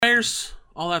theaters,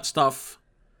 all that stuff.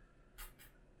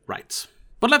 Right.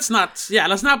 But let's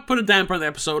not put a damper on the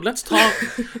episode. Let's talk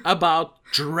about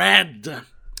Dredd.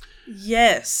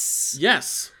 Yes.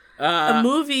 Yes. A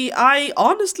movie I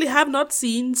honestly have not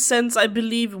seen since I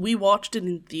believe we watched it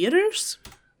in theaters.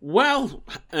 Well,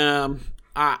 I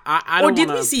don't Or did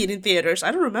we see it in theaters?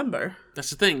 I don't remember.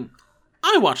 That's the thing.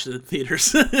 I watched it in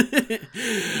theaters.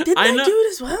 Didn't I do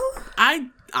it as well? I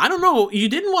don't know. You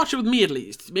didn't watch it with me, at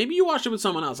least. Maybe you watched it with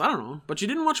someone else. I don't know. But you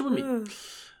didn't watch it with me.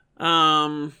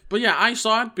 But yeah, I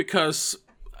saw it because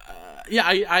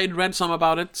I had read some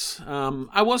about it.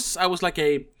 I was like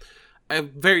a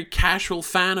very casual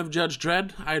fan of Judge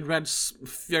Dredd. I had read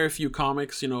very few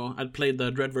comics. I'd played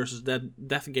the Dredd versus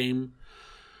Death game,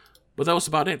 but that was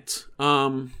about it.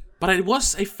 But I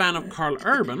was a fan of Carl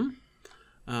Urban.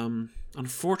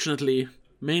 Unfortunately,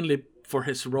 mainly for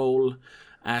his role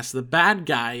as the bad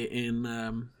guy in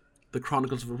the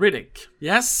Chronicles of Riddick.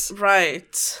 Yes?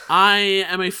 Right. I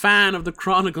am a fan of the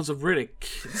Chronicles of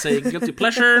Riddick. It's a guilty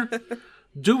pleasure.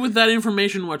 Do with that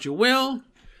information what you will.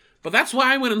 But that's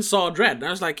why I went and saw Dredd. And I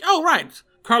was like, oh, right.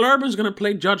 Carl Urban's going to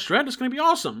play Judge Dredd. It's going to be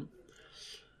awesome.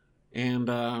 And,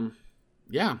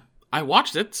 I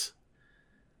watched it.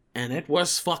 And it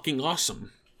was fucking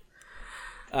awesome.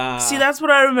 See, that's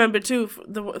what I remember too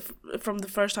from the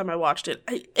first time I watched it.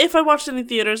 If I watched it in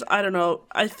theaters, I don't know.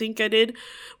 I think I did.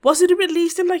 Was it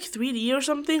released in like 3D or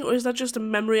something, or is that just a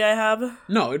memory I have?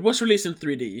 No, it was released in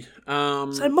 3D.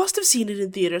 So I must have seen it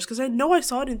in theaters because I know I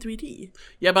saw it in 3D.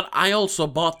 Yeah, but I also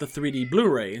bought the 3D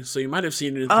Blu-ray, so you might have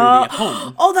seen it in 3D at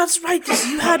home. Oh, that's right, because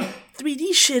you had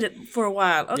 3D shit for a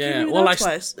while. Okay, yeah, maybe well, that's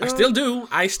why. I still do.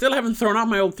 I still haven't thrown out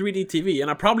my old 3D TV,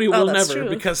 and I probably will never true.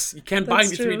 because you can't buy me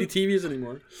 3D TVs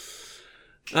anymore.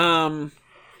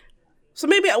 So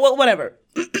maybe, well, whatever.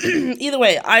 Either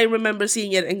way, I remember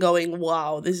seeing it and going,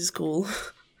 "Wow, this is cool."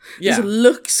 Yeah, this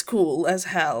looks cool as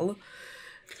hell.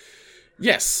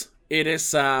 Yes, it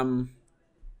is. I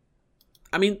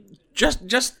mean, just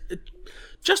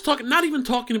talking. Not even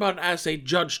talking about it as a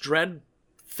Judge Dredd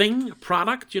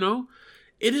product.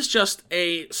 It is just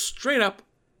a straight up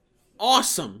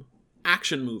awesome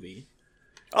action movie.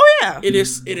 Oh yeah, It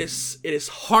is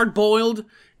hard boiled.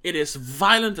 It is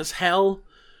violent as hell.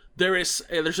 There's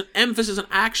an emphasis on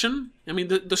action. I mean,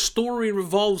 the story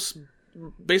revolves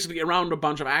basically around a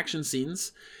bunch of action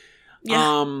scenes.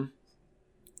 Yeah.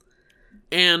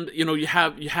 And you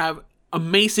have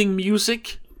amazing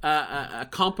music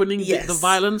accompanying the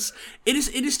violence. It is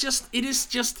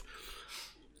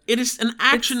an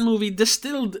action movie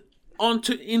distilled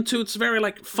into its very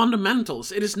like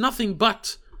fundamentals. It is nothing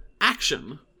but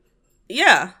action.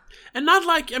 Yeah. And not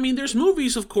like, I mean, there's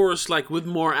movies, of course, like with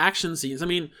more action scenes. I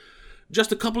mean,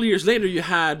 just a couple of years later, you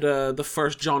had the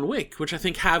first John Wick, which I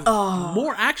think have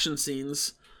more action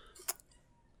scenes.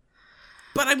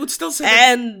 But I would still say...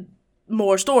 And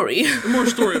more story. More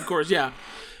story, of course, yeah.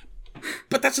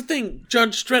 But that's the thing.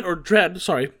 Judge Dredd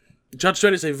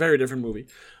is a very different movie.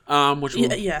 Which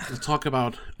we'll talk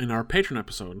about in our Patreon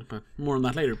episode, but more on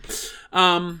that later.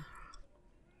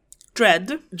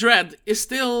 Dredd is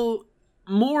still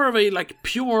more of a like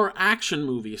pure action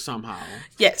movie somehow.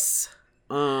 Yes.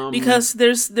 Because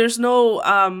there's no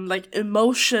like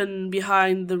emotion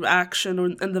behind the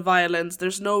action and the violence.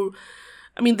 There's no,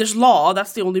 I mean, there's law.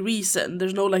 That's the only reason.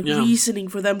 There's no like reasoning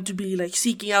for them to be like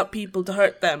seeking out people to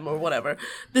hurt them or whatever.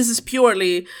 This is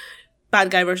purely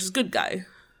bad guy versus good guy.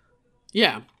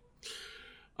 Yeah.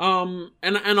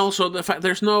 And also the fact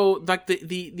there's no like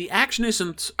the action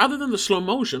isn't, other than the slow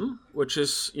motion, which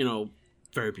is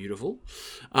very beautiful.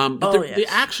 But the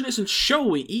action isn't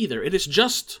showy either. It is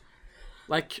just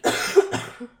like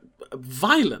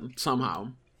violent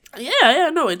somehow.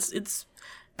 No, it's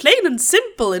plain and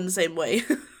simple in the same way.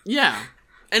 Yeah,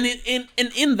 and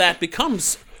in that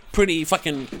becomes pretty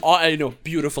fucking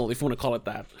beautiful, if you want to call it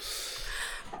that.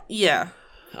 Yeah.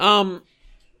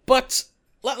 But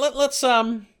let's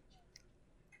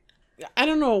I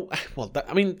don't know. Well,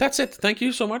 that's it. Thank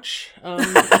you so much.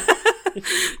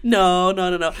 No.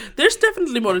 There's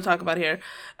definitely more to talk about here.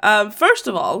 First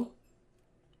of all,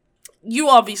 you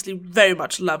obviously very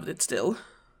much loved it still.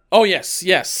 Oh yes.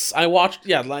 I watched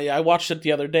it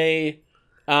the other day.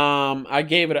 I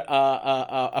gave it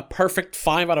a perfect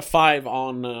 5 out of 5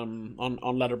 on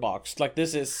Letterboxd. Like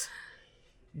this is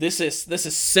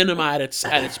cinema at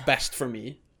its best for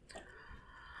me.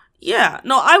 Yeah,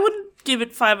 no, I wouldn't give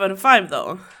it 5 out of 5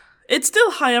 though. It's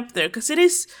still high up there because it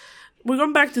is. We're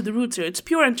going back to the roots here. It's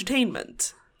pure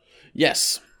entertainment.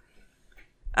 Yes.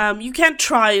 You can't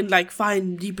try and like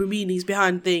find deeper meanings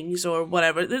behind things or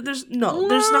whatever. There's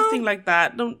nothing like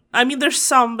that. There's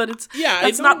some, but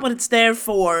that's not what it's there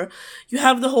for. You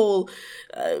have the whole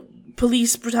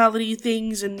police brutality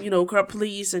things, and corrupt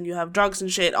police, and you have drugs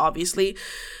and shit, obviously.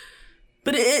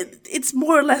 But it's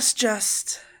more or less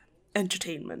just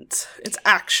entertainment. It's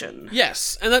action.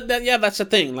 Yes, and that's the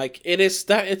thing. Like it's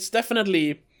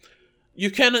definitely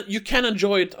you can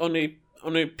enjoy it on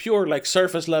a pure like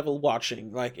surface level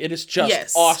watching. Like it is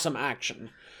just awesome action.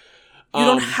 You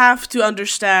don't have to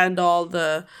understand all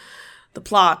the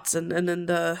plots and then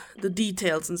the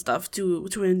details and stuff to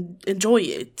enjoy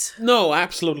it. No,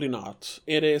 absolutely not.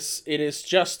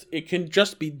 It can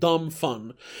just be dumb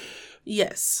fun.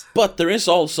 Yes. But there is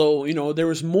also,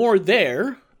 there is more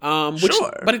there.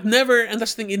 Sure. But it never, and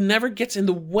that's the thing, it never gets in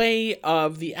the way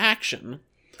of the action.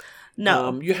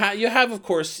 No. You have, of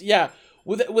course,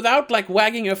 without like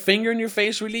wagging a finger in your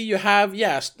face, really, you have,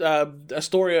 a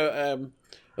story,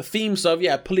 themes of,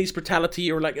 police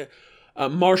brutality or like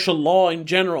martial law in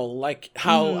general, like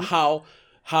how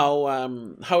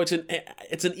it's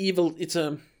an evil,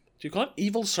 do you call it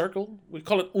evil circle? We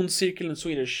call it ond cirkel in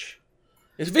Swedish.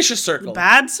 It's a vicious circle.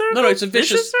 Bad circle? No, it's a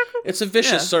vicious circle. It's a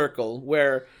vicious circle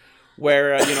where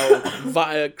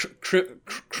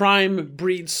crime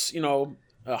breeds,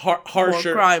 harsher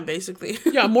more crime, basically.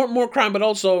 more crime, but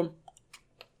also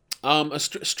a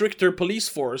stricter police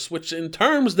force, which in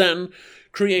terms then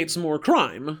creates more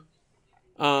crime.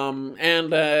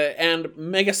 And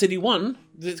Mega City 1,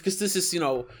 because this is,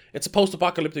 it's a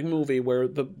post-apocalyptic movie where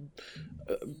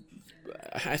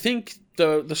I think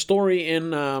the story in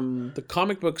the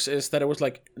comic books is that it was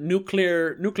like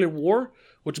nuclear war,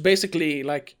 which basically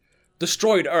like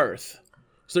destroyed Earth.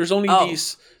 So there's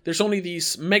only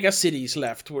these mega cities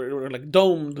left, where like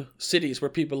domed cities where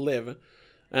people live,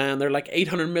 and there are like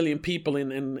 800 million people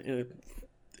in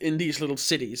these little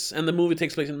cities. And the movie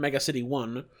takes place in Mega City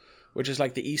 1, which is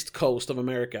like the East Coast of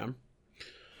America.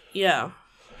 Yeah.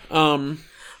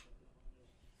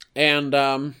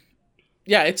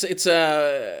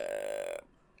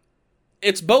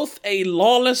 It's both a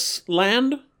lawless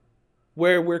land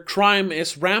where crime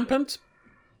is rampant,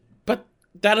 but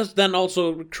that has then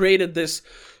also created this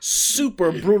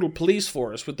super brutal police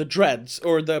force with the Dredds,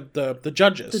 or the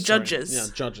judges. The judges. Yeah,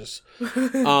 judges.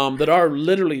 That are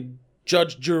literally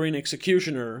judge, jury, and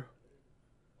executioner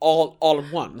all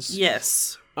at once.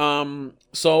 Yes.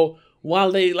 So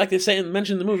while they, like they say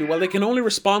mentioned in the movie, while they can only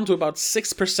respond to about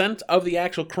 6% of the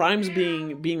actual crimes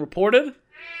being reported,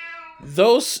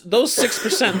 those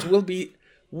 6%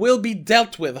 will be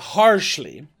dealt with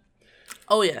harshly.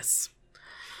 Oh yes,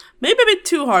 maybe a bit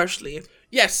too harshly.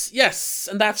 Yes,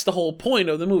 and that's the whole point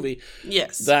of the movie.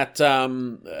 Yes, that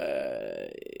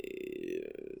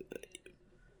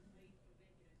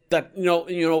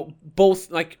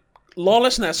both like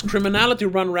lawlessness, criminality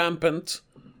run rampant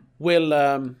will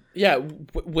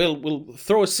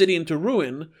throw a city into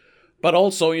ruin, but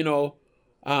also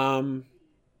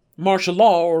martial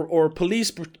law or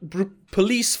police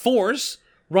force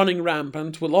running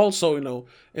rampant will also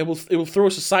it will throw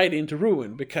society into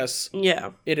ruin, because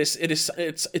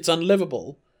it's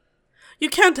unlivable. You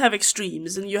can't have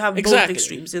extremes, and you have both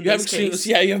extremes in this case.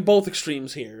 Yeah, you have both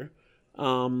extremes here.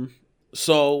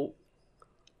 So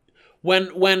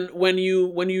when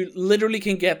you literally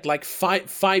can get like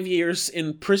 5 years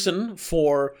in prison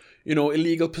for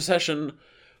illegal possession,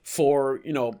 for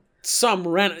some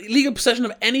illegal possession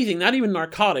of anything, not even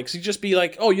narcotics, you just be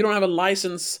like, oh, you don't have a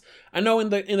license. I know in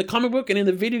the comic book and in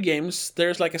the video games,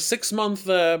 there's like a 6-month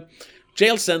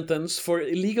jail sentence for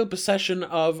illegal possession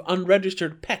of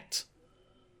unregistered pet.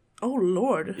 Oh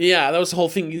Lord. Yeah, that was the whole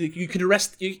thing. You could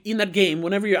arrest in that game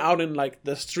whenever you're out in like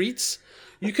the streets.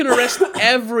 You can arrest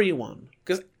everyone,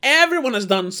 because everyone has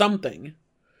done something.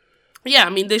 Yeah, I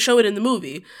mean, they show it in the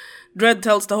movie. Dredd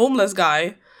tells the homeless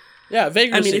guy, yeah,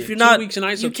 vagrancy. I mean, if you're not, 2 weeks in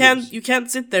ISO you can't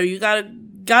sit there. You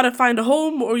gotta find a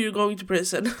home, or you're going to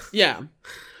prison. Yeah.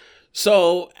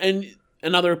 So, and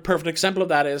another perfect example of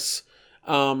that is,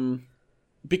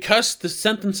 because the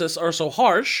sentences are so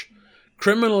harsh,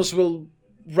 criminals will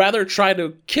rather try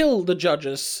to kill the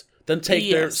judges than take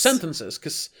their sentences,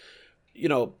 because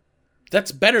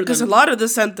that's better than... Because a lot of the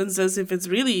sentences, if it's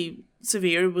really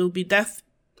severe, will be death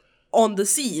on the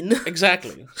scene.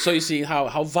 Exactly. So you see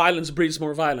how violence breeds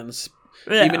more violence,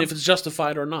 even if it's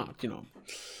justified or not,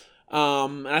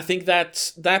 And I think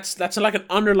that's like an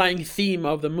underlying theme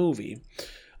of the movie.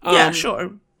 Yeah,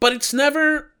 sure. But it's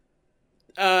never...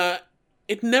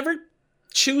 it never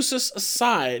chooses a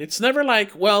side. It's never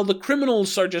like, well, the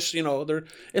criminals are just,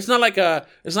 It's not like Pirates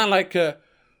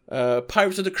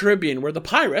of the Caribbean, where the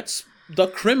pirates the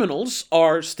criminals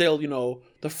are still,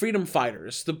 the freedom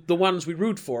fighters, the ones we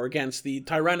root for against the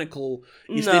tyrannical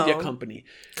East India Company.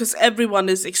 Because everyone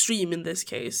is extreme in this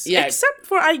case. Yeah. Except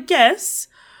for, I guess,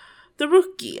 the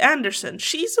rookie, Anderson.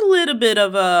 She's a little bit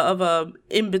of a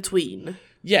in-between.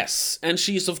 Yes, and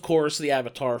she's, of course, the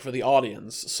avatar for the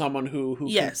audience. Someone who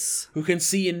can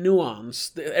see in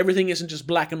nuance. Everything isn't just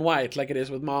black and white like it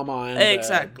is with Mama and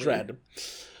Dredd.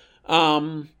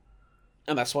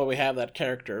 And that's why we have that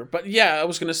character. But yeah, I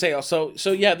was going to say also,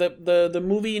 so yeah, the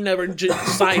movie never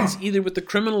sides either with the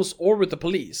criminals or with the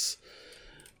police.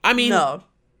 I mean, no.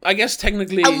 I guess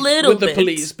technically with the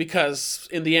police, because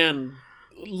in the end,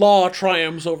 law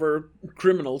triumphs over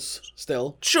criminals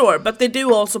still. Sure, but they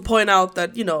do also point out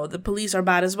that, the police are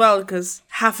bad as well, because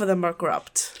half of them are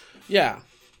corrupt. Yeah.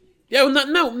 Yeah,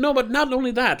 well, but not only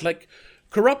that, like,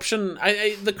 corruption,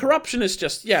 the corruption is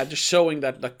just showing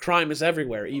that the crime is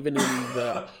everywhere, even in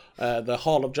the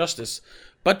Hall of Justice.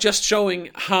 But just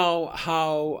showing how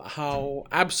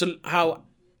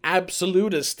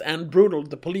absolutist and brutal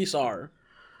the police are.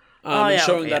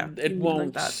 Showing that it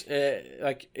won't,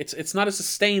 it's not a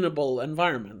sustainable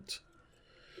environment.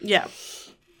 Yeah.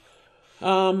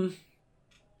 But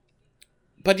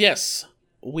yes,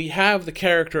 we have the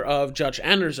character of Judge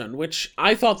Anderson, which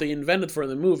I thought they invented for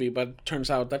the movie, but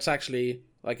turns out that's actually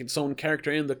like its own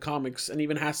character in the comics, and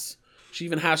she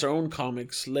even has her own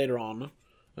comics later on.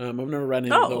 I've never read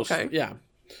any of those. Okay. Yeah.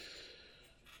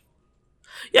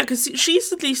 Yeah, because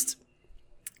she's at least,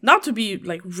 not to be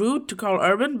like rude to Carl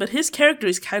Urban, but his character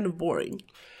is kind of boring.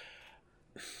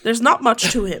 There's not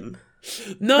much to him.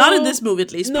 No, not in this movie,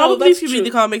 at least. Probably if you read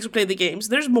the comics or play the games,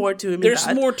 there's more to him. There's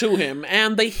more to him,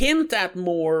 and they hint at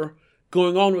more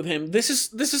going on with him. This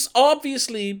is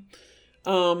obviously,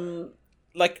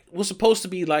 like, was supposed to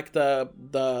be like the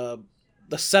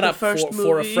setup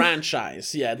for a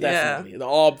franchise. Yeah, definitely,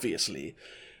 obviously.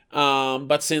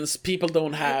 But since people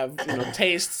don't have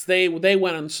tastes, they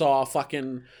went and saw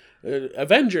fucking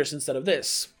Avengers instead of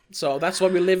this. So that's why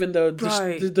we live in the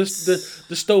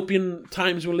dystopian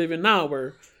times we live in now,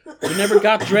 where we never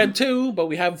got Dredd 2, but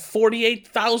we have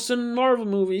 48,000 Marvel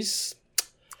movies.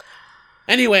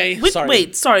 Anyway,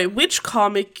 sorry. Which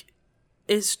comic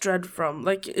is Dredd from?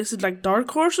 Like, is it like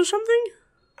Dark Horse or something?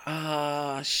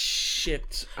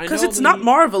 Shit. Because it's not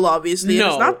Marvel, obviously.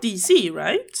 No. It's not DC,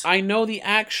 right? I know the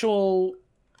actual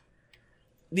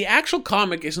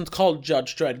comic isn't called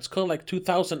Judge Dredd. It's called like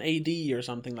 2000 AD or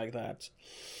something like that.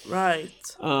 Right.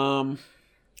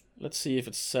 Let's see if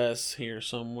it says here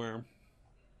somewhere.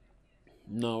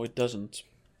 No, it doesn't.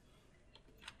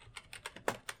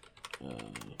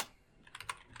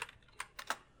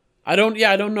 I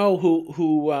don't know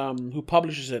who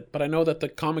publishes it, but I know that the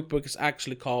comic book is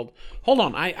actually called. Hold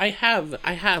on, I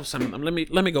have some of them. Let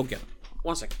me go get them.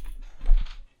 1 second.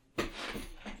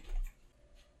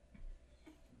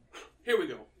 Here we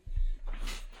go.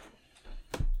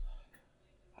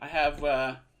 I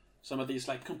have some of these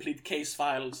like complete case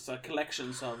files,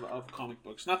 collections of comic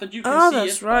books. Not that you can see it. Oh,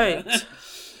 that's right.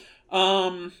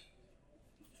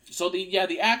 So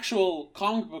the actual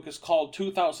comic book is called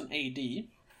 2000 AD.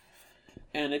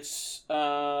 And it's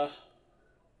the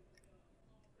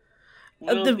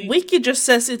wiki just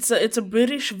says it's a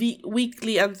British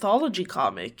weekly anthology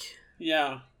comic.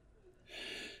 Yeah.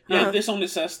 This only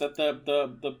says that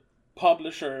the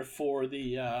publisher for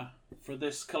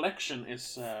this collection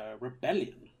is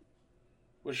Rebellion,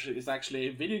 which is actually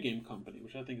a video game company,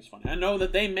 which I think is funny. I know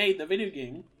that they made the video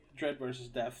game Dredd vs.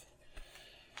 Death,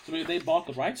 so maybe they bought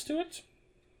the rights to it.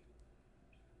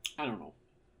 I don't know.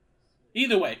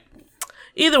 Either way,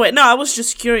 no, I was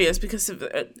just curious, because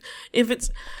if it's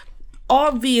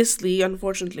obviously,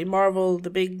 unfortunately, Marvel, the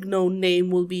big known name,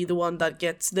 will be the one that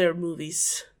gets their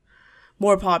movies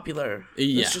more popular.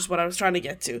 Yeah. That's just what I was trying to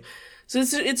get to. So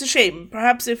it's a shame.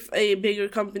 Perhaps if a bigger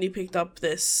company picked up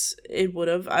this, it would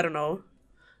have. I don't know.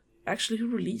 Actually, who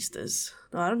released this?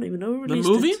 No, I don't even know who released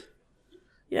it. The movie?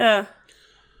 Yeah.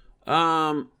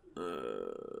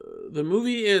 The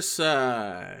movie is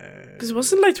because it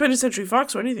wasn't like 20th Century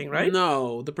Fox or anything, right?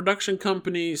 No, the production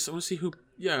companies. I want to see who.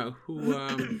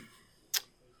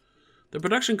 The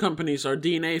production companies are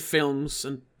DNA Films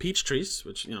and Peachtrees,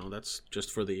 which that's just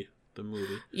for the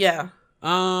movie. Yeah.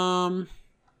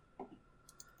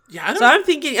 Yeah. So I'm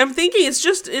thinking it's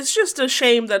just a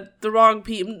shame that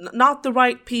not the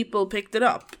right people picked it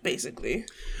up, basically.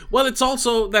 Well, it's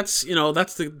also that's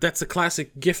the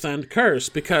classic gift and curse,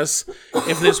 because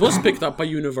if this was picked up by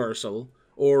Universal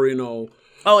or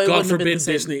God forbid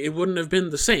Disney, it wouldn't have been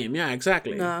the same. Yeah,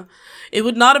 exactly. Nah, it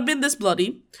would not have been this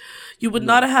bloody. You would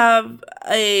not have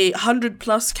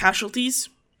 100+ casualties.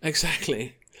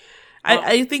 Exactly.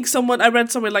 I think I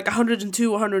read somewhere like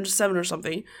 102, 107 or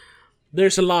something.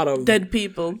 There's a lot of dead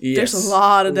people. Yes, there's a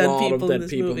lot of dead people in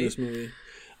this movie.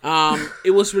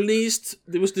 It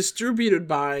was distributed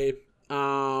by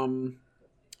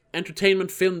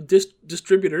Entertainment Film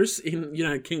Distributors in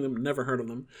United Kingdom. Never heard of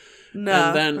them. No.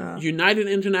 And then United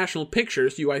International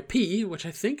Pictures, UIP, which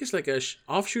I think is like a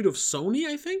offshoot of Sony,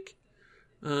 I think.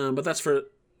 But that's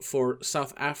for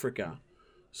South Africa.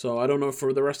 So I don't know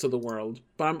for the rest of the world.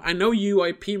 But I know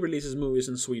UIP releases movies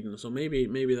in Sweden, so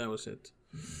maybe that was it.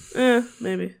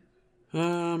 Maybe.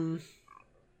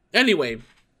 Anyway.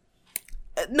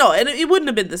 No, it wouldn't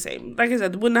have been the same. Like I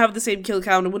said, it wouldn't have the same kill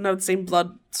count. It wouldn't have the same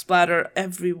blood splatter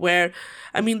everywhere.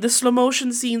 I mean, the slow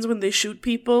motion scenes when they shoot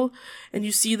people and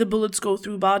you see the bullets go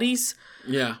through bodies.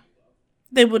 Yeah.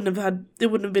 They wouldn't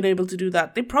have been able to do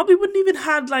that. They probably wouldn't even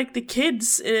had like the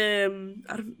kids. I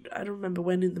don't remember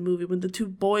when in the movie when the two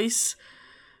boys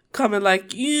come and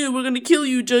like, yeah, we're gonna kill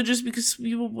you, judges, because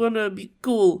we wanna be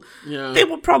cool. Yeah. They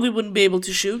probably wouldn't be able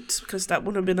to shoot because that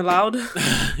wouldn't have been allowed.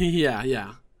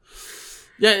 Yeah.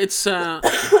 Yeah, it's so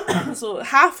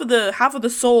half of the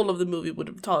soul of the movie would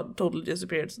have totally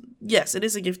disappeared. Yes, it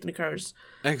is a gift and a curse.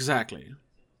 Exactly.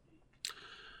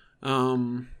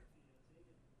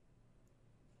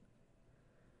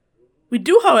 We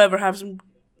do, however, have some,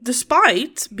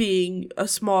 despite being a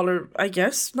smaller, I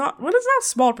guess, it's not a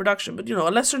small production, but a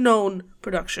lesser known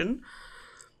production.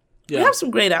 Yeah. We have some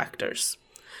great actors,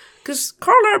 because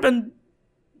Karl Urban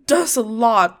does a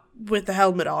lot with the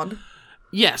helmet on.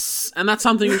 Yes, and that's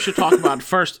something we should talk about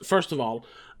first of all.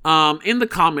 In the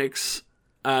comics,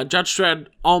 Judge Dredd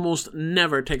almost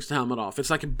never takes the helmet off. It's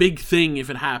like a big thing if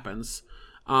it happens.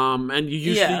 And you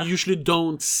usually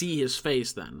don't see his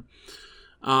face then.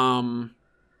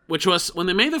 Which was, when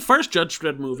they made the first Judge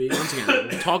Dredd movie, once again,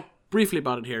 we'll talk briefly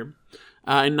about it here,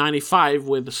 in 95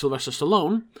 with Sylvester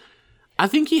Stallone, I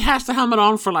think he has the helmet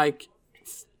on for like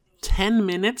 10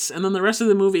 minutes, and then the rest of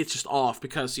the movie it's just off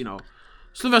because,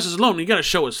 Sylvester Stallone, you gotta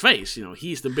show his face.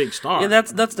 He's the big star. Yeah,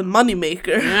 that's the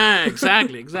moneymaker. Yeah,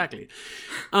 exactly.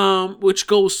 Which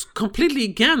goes completely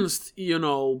against,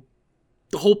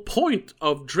 the whole point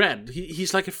of Dredd.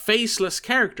 He's like a faceless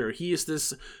character. He is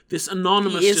this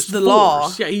anonymous. He is the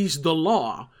law. Yeah, he's the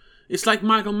law. It's like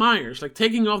Michael Myers. Like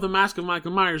taking off the mask of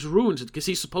Michael Myers ruins it because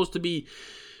he's supposed to be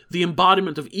the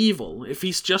embodiment of evil. If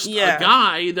he's just a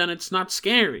guy, then it's not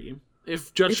scary.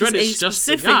 If Judge Dredd is just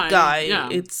a guy,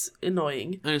 it's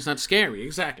annoying. And it's not scary,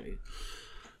 exactly.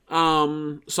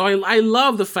 So I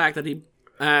love the fact that he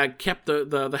kept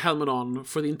the helmet on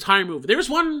for the entire movie. There's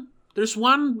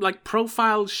one like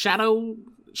profile shadow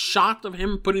shot of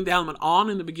him putting the helmet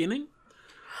on in the beginning.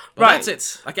 But that's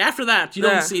it. Like after that, you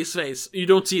don't see his face. You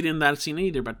don't see it in that scene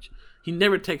either, but he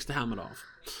never takes the helmet off.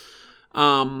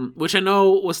 Which I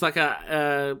know was like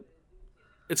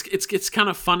It's kind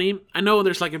of funny. I know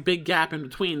there's like a big gap in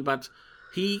between, but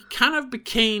he kind of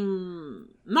became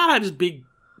not at his big.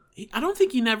 I don't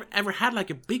think he ever had like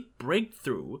a big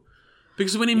breakthrough,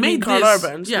 because when he made Karl this,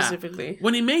 Urban, specifically,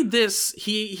 when he made this,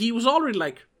 he was already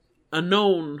like a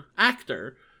known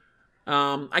actor.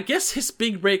 I guess his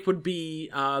big break would be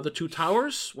The Two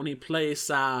Towers when he plays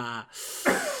the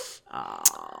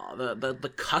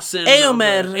cousin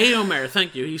Eomer,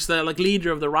 thank you. He's the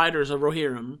leader of the Riders of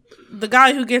Rohirrim. The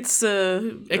guy who gets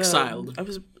exiled. I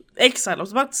was exiled. I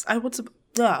was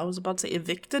about to say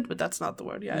evicted, but that's not the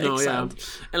word. Yeah, no, exiled. Yeah.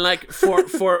 And like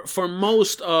for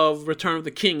most of Return of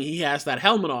the King, he has that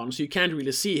helmet on, so you can't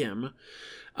really see him.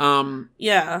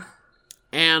 Yeah.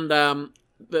 And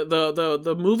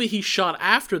the movie he shot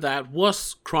after that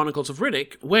was Chronicles of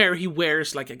Riddick, where he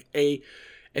wears like a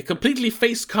completely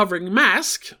face-covering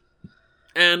mask.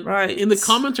 And in the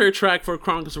commentary track for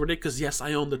Chronicles of Riddick, because yes,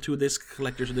 I own the 2-disc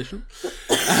collector's edition,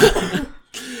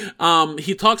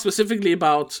 he talks specifically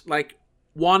about like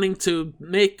wanting to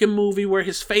make a movie where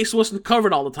his face wasn't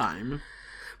covered all the time.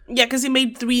 Yeah, because he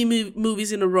made 3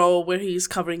 movies in a row where he's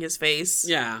covering his face.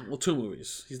 Yeah, well, 2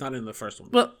 movies. He's not in the first one.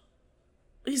 Well,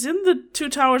 he's in The Two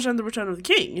Towers and The Return of the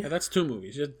King. Yeah, that's 2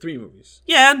 movies. You had 3 movies.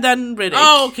 Yeah, and then Riddick.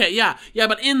 Oh, okay, yeah. Yeah,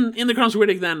 but in the Chronicles of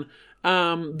Riddick then,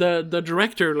 the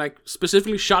director like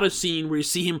specifically shot a scene where you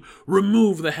see him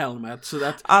remove the helmet so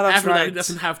that that he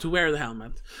doesn't have to wear the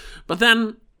helmet. But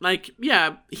then, like,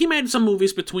 yeah, he made some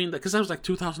movies between that, because that was like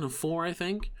 2004, I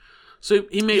think. So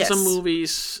he made some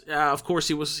movies. Of course,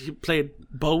 he played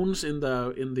Bones in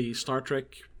the Star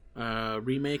Trek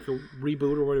remake or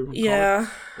reboot or whatever you call it.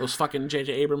 Those fucking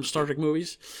J.J. Abrams Star Trek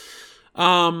movies.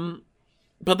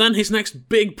 But then his next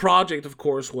big project, of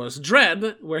course, was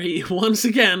Dredd, where he once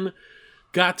again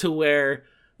got to wear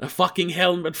a fucking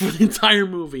helmet for the entire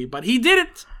movie. But he did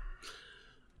it.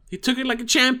 He took it like a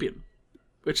champion.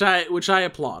 which I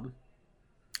applaud.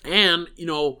 And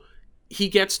he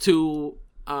gets to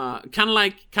kind of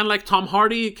like Tom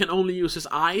Hardy can only use his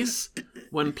eyes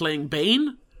when playing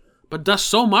Bane, but does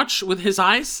so much with his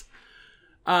eyes.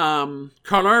 Carl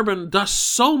Urban does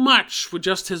so much with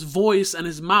just his voice and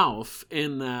his mouth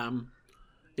in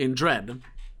Dredd.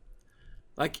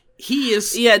 Like, he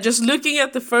is... Yeah, just looking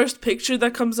at the first picture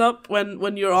that comes up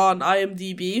when you're on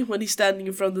IMDb, when he's standing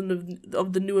in front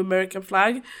of the new American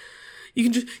flag, you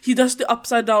can he does the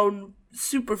upside down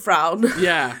super frown.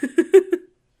 Yeah.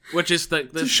 Which is the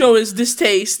to show his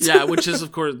distaste. Yeah, which is,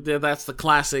 of course, that's the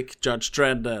classic Judge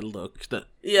Dredd look.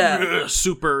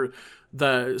 Super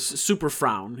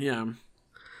frown, yeah.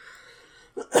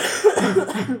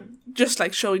 Just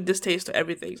like showing distaste to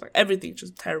everything. It's like everything's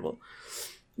just terrible.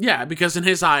 Yeah, because in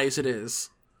his eyes it is.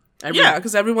 Yeah,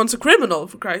 because everyone's a criminal,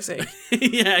 for Christ's sake.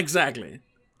 Yeah, exactly.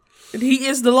 And he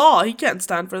is the law. He can't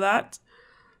stand for that.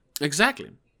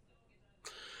 Exactly.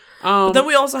 But then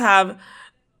we also have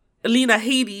Lena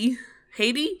Headey.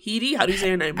 Headey? How do you say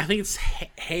her name? I think it's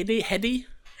Headey?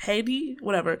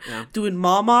 Whatever. Yeah. Doing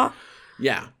Mama.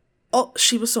 Yeah. Oh,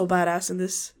 she was so badass in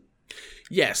this.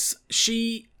 Yes.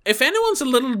 If anyone's a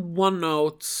little one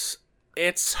note,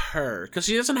 it's her. Because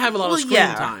she doesn't have a lot of screen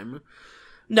time.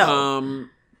 No.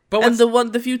 But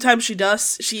the few times she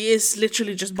does, she is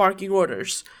literally just barking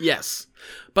orders. Yes.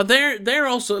 But there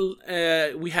also,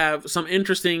 we have some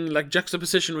interesting like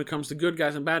juxtaposition when it comes to good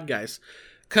guys and bad guys.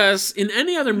 Because in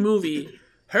any other movie,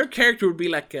 her character would be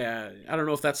like, I don't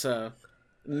know if that's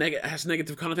has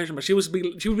negative connotation, but she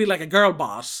would be like a girl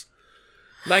boss.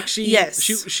 Like she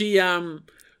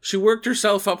worked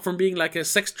herself up from being like a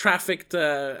sex trafficked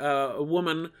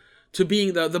woman to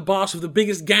being the boss of the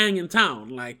biggest gang in town.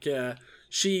 Like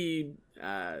she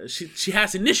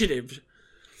has initiative.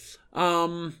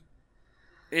 What's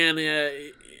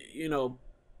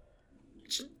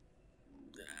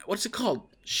it called?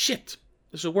 Shit.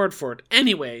 There's a word for it.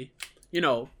 Anyway,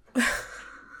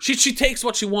 she takes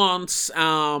what she wants.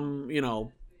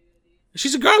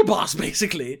 She's a girl boss,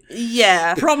 basically.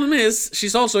 Yeah. Problem is,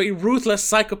 she's also a ruthless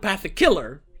psychopathic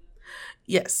killer.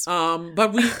 Yes.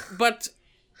 But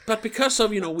because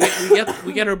of we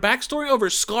get her backstory over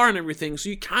scar and everything, so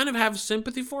you kind of have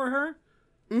sympathy for her.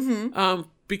 Mm-hmm.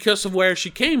 Because of where she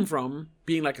came from,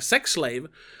 being like a sex slave.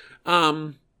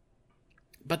 But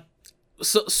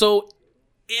so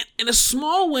in a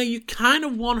small way, you kind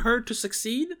of want her to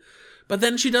succeed, but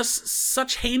then she does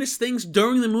such heinous things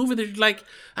during the movie that you're like,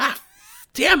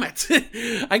 damn it!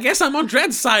 I guess I'm on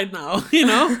Dredd's side now.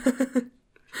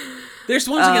 There's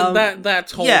once again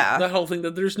that whole thing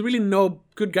that there's really no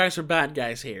good guys or bad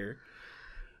guys here.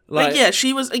 Like, yeah,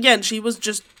 she was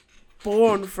just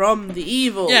born from the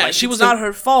evil. Yeah, like, it's not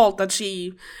her fault that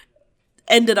she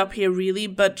ended up here, really,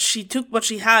 but she took what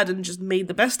she had and just made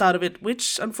the best out of it,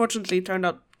 which unfortunately turned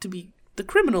out to be the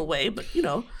criminal way, but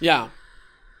Yeah.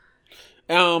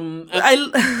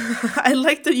 I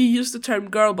like that you use the term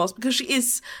girl boss, because she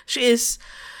is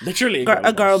literally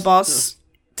a girl boss,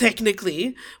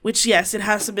 technically, which, yes, it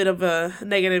has a bit of a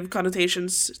negative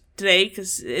connotations today,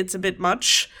 because it's a bit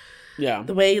much. Yeah.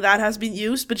 The way that has been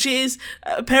used. But she is,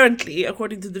 apparently,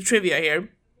 according to the trivia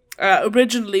here,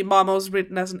 originally Mama was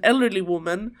written as an elderly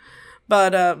woman,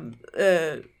 but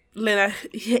Lena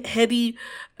Headey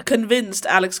convinced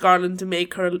Alex Garland to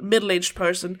make her a middle-aged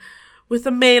person with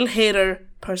a male hater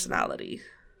personality.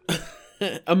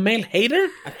 A male hater?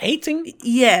 A hating?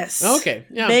 Yes. Okay,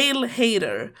 yeah. Male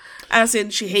hater. As in,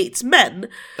 she hates men.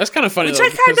 That's kind of funny, which though. I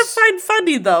kind of find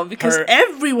funny, though, because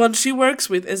everyone she works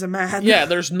with is a man. Yeah,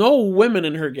 there's no women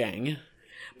in her gang.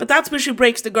 But that's where she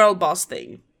breaks the girl boss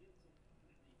thing.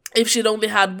 If she'd only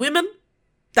had women,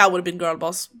 that would have been girl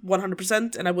boss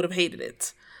 100%, and I would have hated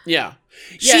it. Yeah.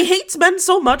 She hates men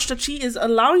so much that she is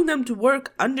allowing them to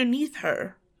work underneath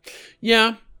her.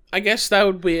 Yeah, I guess that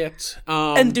would be it.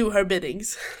 And do her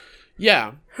biddings.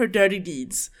 Yeah. Her dirty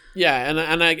deeds. Yeah,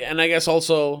 and I guess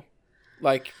also,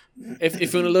 like, if you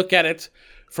want to look at it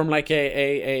from like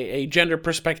a gender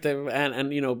perspective,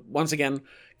 and once again,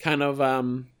 kind of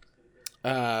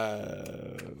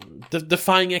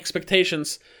defying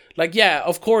expectations. Like, yeah,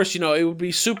 of course, it would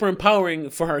be super empowering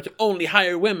for her to only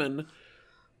hire women,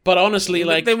 but honestly,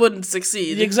 like, they wouldn't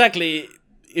succeed. Exactly.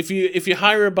 If you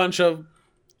hire a bunch of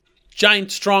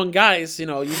giant, strong guys,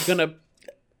 you're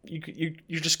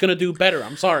just gonna do better.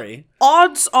 I'm sorry.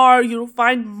 Odds are you'll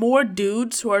find more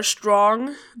dudes who are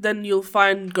strong than you'll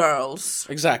find girls.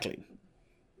 Exactly.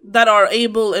 That are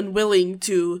able and willing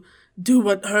to do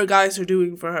what her guys are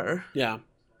doing for her. Yeah.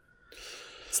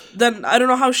 Then I don't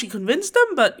know how she convinced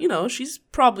them, but she's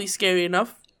probably scary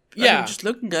enough. I mean, just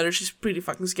looking at her, she's pretty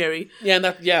fucking scary. Yeah,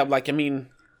 and like, I mean,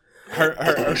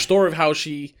 her story of how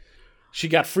she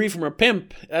got free from her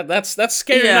pimp, that's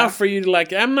scary enough for you to,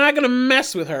 like, I'm not gonna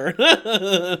mess with her.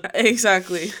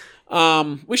 Exactly.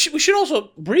 We should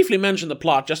also briefly mention the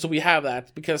plot, just so we have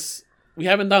that, because we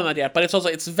haven't done that yet, but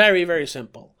it's very, very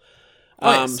simple.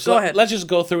 So go ahead. Let's just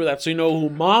go through that so you know who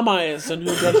Mama is and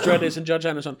who Judge Dredd is and Judge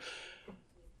Anderson.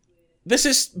 This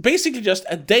is basically just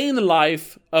a day in the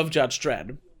life of Judge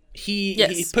Dredd.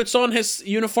 He puts on his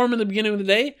uniform in the beginning of the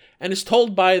day and is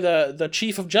told by the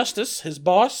Chief of Justice, his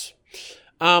boss,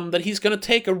 that he's going to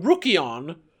take a rookie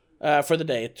on for the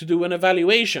day to do an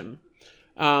evaluation.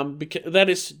 Because that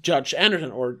is Judge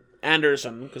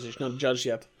Anderson, because he's not judged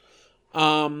yet.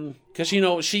 Because, you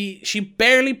know, she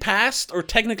barely passed, or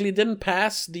technically didn't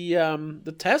pass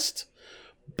the test,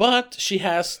 but she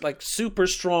has, like, super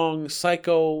strong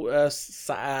psychic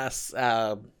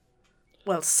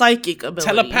abilities.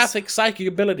 Telepathic psychic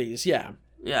abilities, yeah.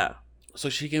 Yeah. So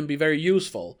she can be very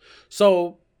useful.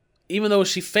 So, even though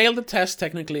she failed the test,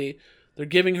 technically, they're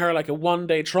giving her, like, a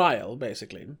 1-day trial,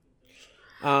 basically.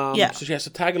 So she has to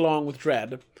tag along with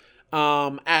Dredd.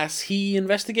 As he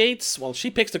investigates, well,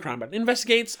 she picks the crime, but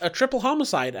investigates a triple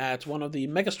homicide at one of the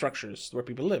megastructures where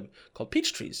people live, called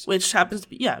Peachtrees. Which happens to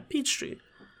be, Peachtree.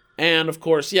 And, of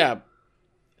course, the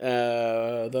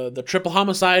triple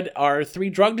homicide are 3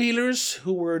 drug dealers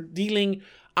who were dealing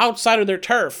outside of their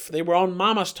turf. They were on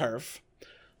Mama's turf.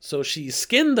 So she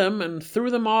skinned them and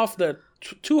threw them off the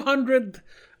 200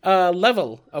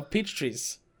 level of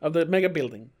Peachtrees, of the mega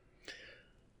building.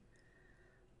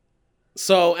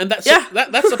 So, and that's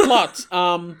the plot.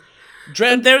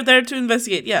 Dredd, and they're there to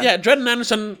investigate, Yeah, Dredd and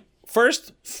Anderson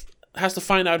first has to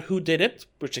find out who did it,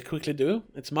 which they quickly do.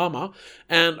 It's Mama.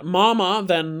 And Mama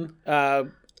then,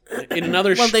 in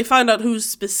another... Well, they find out who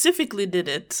specifically did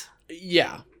it.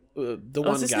 Yeah, the one guy.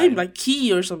 What's his name? Like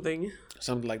Key or something?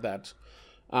 Something like that.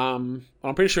 I'm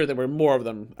pretty sure there were more of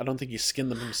them. I don't think he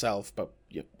skinned them himself, but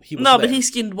he was there. But he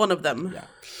skinned one of them.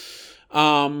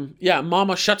 Yeah.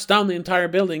 Mama shuts down the entire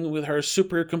building with her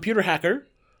super computer hacker,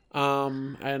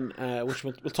 and which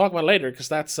we'll talk about later, because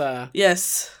that's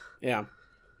yes. Yeah.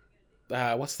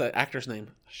 What's the actor's name?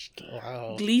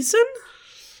 Gleason?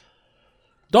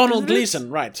 Donald Gleason,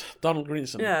 right? Donald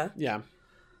Gleason. Yeah. Yeah.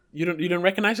 You don't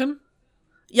recognize him?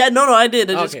 Yeah, no, I did.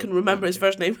 I just couldn't remember his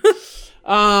first name.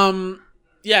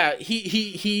 Yeah,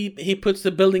 he puts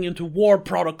the building into war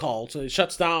protocol, so he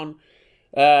shuts down,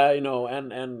 and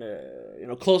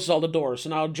closes all the doors. So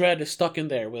now Dredd is stuck in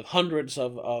there with hundreds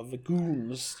of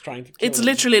goons trying to kill It's him.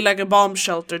 literally like a bomb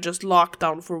shelter just locked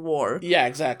down for war. Yeah,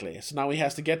 exactly. So now he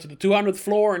has to get to the 200th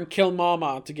floor and kill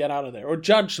Mama to get out of there, or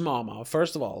judge Mama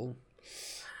first of all.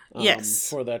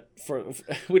 Yes.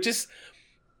 Which is.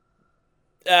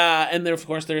 And there, of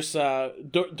course, there's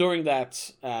during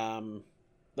that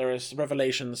there is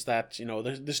revelations that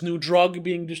there's this new drug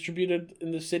being distributed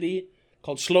in the city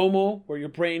called slow-mo, where your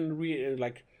brain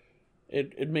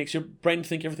it makes your brain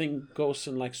think everything goes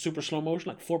in like super slow motion,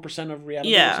 like 4% of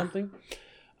reality or something.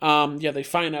 They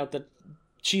find out that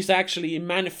she's actually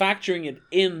manufacturing it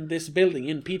in this building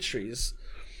in Peachtrees.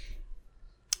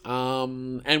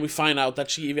 And we find out that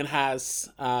she even has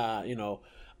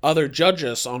other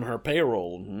judges on her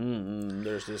payroll.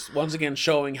 There's this once again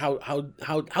showing how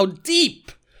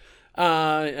deep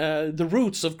the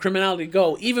roots of criminality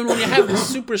go. Even when you have this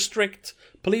super strict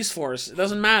police force, it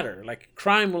doesn't matter. Like,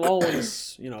 crime will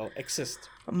always exist.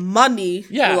 Money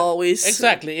will always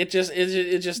exactly. It just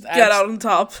adds, get out on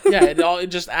top. it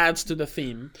just adds to the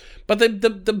theme. But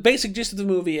the basic gist of the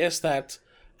movie is that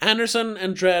Anderson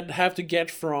and Dredd have to get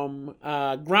from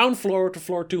ground floor to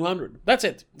floor 200. That's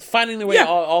it. Fighting their way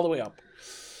all the way up.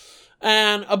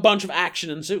 And a bunch of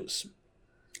action ensues.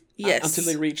 Yes. Until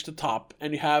they reach the top.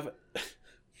 And you have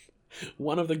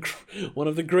one of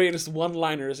the greatest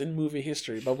one-liners in movie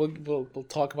history. But we'll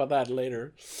talk about that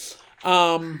later.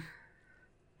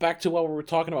 Back to what we were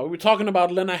talking about. We were talking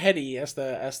about Lena Headey as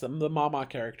the Mama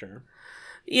character.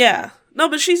 Yeah. No,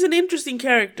 but she's an interesting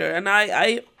character. And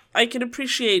I can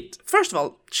appreciate, first of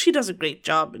all, she does a great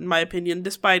job, in my opinion,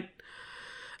 despite,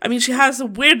 she has a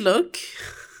weird look.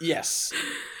 Yes.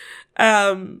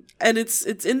 And it's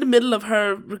in the middle of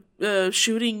her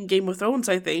shooting Game of Thrones,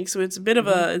 I think, so it's a bit of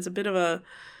a,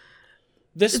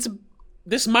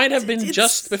 This might have been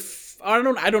just before,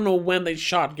 I don't know when they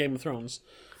shot Game of Thrones,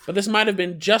 but this might have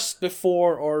been just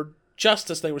before or just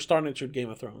as they were starting to shoot Game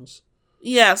of Thrones.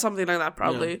 Yeah, something like that,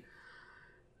 probably. Yeah.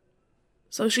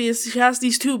 So she has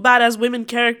these two badass women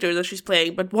characters that she's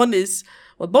playing, but one is,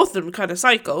 well, both of them are kind of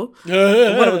psycho.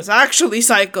 One of them's actually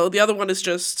psycho. The other one is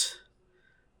just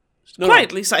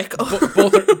quietly psycho.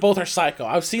 Both are psycho.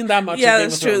 I've seen that much. Yeah, of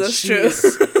Game of Thrones. That's true.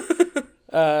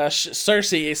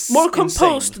 Cersei is more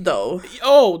composed, insane. though.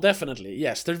 Oh, definitely.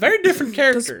 Yes, they're very different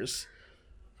characters,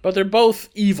 but they're both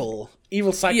evil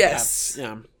psychopaths. Yes.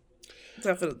 Yeah,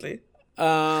 definitely.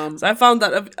 So I found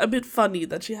that a bit funny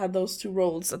that she had those two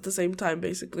roles at the same time,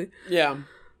 basically. Yeah,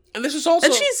 and this is also,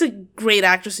 and she's a great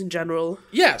actress in general.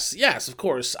 Yes, of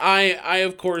course. I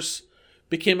of course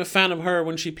became a fan of her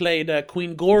when she played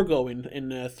Queen Gorgo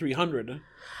in 300.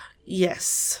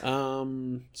 Yes.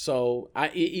 So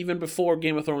even before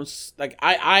Game of Thrones, like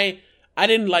I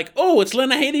didn't like, oh, it's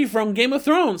Lena Headey from Game of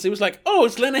Thrones. It was like, oh,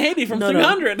 it's Lena Headey from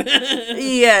 300.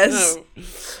 Yes.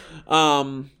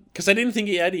 No. Because I didn't think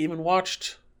I'd even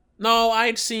watched. No,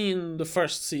 I'd seen the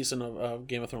first season of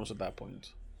Game of Thrones at that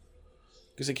point,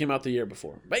 because it came out the year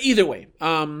before. But either way,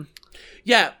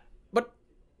 yeah. But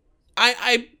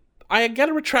I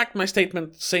gotta retract my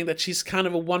statement saying that she's kind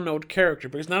of a one-note character,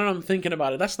 because now that I'm thinking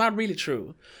about it, that's not really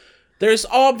true.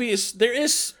 Well,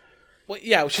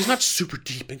 yeah, she's not super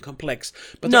deep and complex,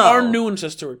 but there are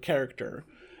nuances to her character.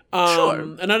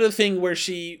 Sure. Another thing where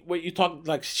you talk,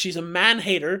 like, she's a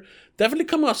man-hater, definitely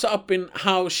comes up in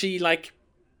how she, like,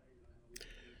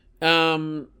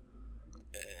 a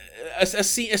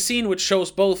scene which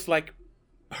shows both, like,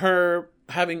 her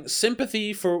having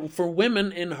sympathy for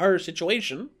women in her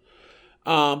situation,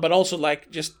 but also, like,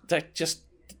 just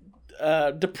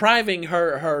depriving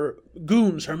her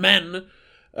goons, her men,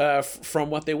 from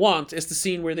what they want, is the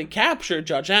scene where they capture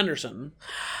Judge Anderson.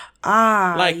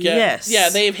 Yes. Yeah,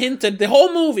 they've hinted the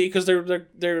whole movie, because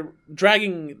they're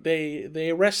dragging, they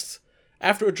arrest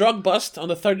after a drug bust on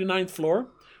the 39th floor.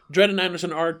 Dredd and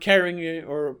Anderson are carrying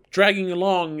or dragging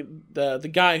along the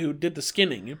guy who did the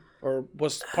skinning, or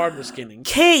was part of the skinning.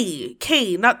 K,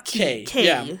 not K.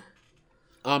 Yeah.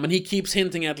 And he keeps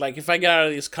hinting at, like, if I get out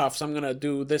of these cuffs, I'm gonna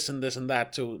do this and this and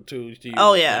that to you.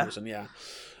 Oh yeah. Anderson. Yeah.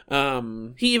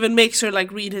 He even makes her,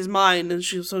 like, read his mind, and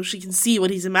so she can see what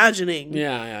he's imagining.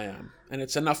 Yeah. And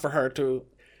it's enough for her to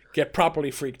get properly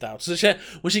freaked out. So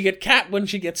when she gets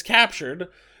captured,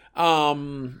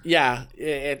 it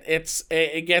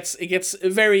gets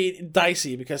very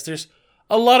dicey, because there's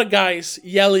a lot of guys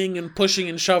yelling and pushing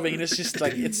and shoving, and it's just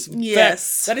like, it's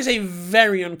yes, that is a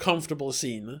very uncomfortable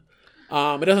scene.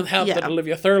 It doesn't help that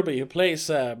Olivia Thirlby, who plays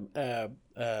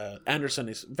Anderson,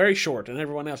 is very short, and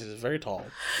everyone else is very tall.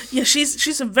 Yeah,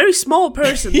 she's a very small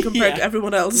person compared to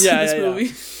everyone else in this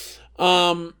movie.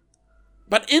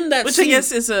 But in that scene, I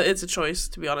guess it's a choice,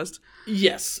 to be honest.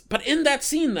 Yes, but in that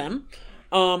scene, then,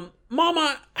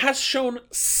 Mama has shown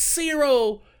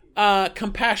zero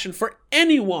compassion for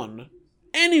anyone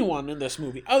in this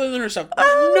movie other than herself.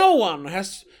 No one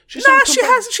has. She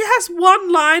has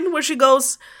one line where she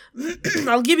goes,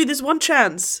 "I'll give you this one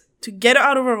chance to get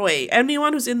out of our way.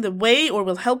 Anyone who's in the way or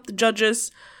will help the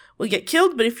judges will get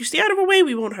killed, but if you stay out of our way,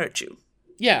 we won't hurt you."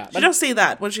 Yeah. She does say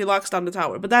that when she locks down the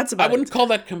tower, but that's about it. I wouldn't call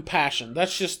that compassion.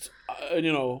 That's just,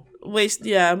 waste,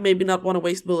 maybe not want to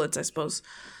waste bullets, I suppose.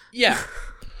 Yeah.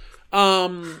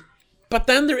 But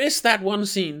then there is that one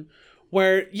scene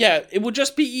where, it would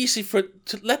just be easy to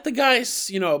let the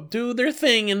guys, do their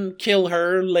thing and kill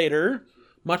her later.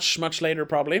 Much, much later,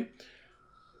 probably.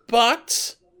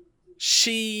 But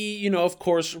she, of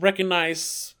course,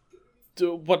 recognizes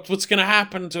what's going to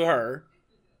happen to her.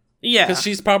 Yeah. Because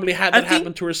she's probably had that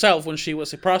happen to herself when she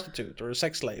was a prostitute or a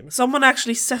sex slave. Someone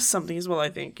actually says something as well, I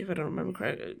think, if I don't remember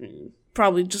correctly.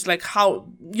 Probably just like how,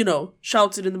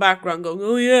 shouts it in the background going,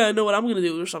 "Oh yeah, I know what I'm going to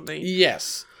do," or something.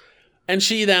 Yes. And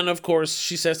she then, of course,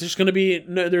 she says there's going to be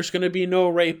no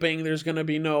raping, there's going to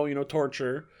be no,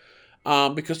 torture.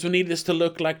 Because we need this to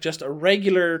look like just a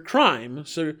regular crime.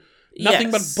 So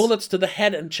nothing but bullets to the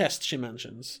head and chest, she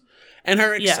mentions. And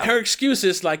her excuse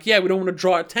is like, we don't want to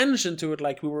draw attention to it,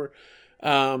 like we were,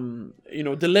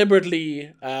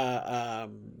 deliberately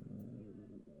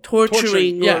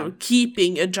torturing or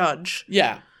keeping a judge.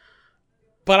 Yeah.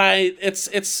 But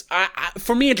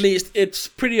for me at least, it's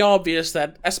pretty obvious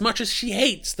that as much as she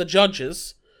hates the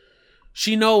judges,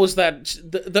 she knows that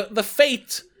the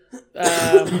fate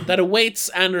that awaits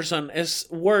Anderson is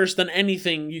worse than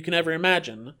anything you can ever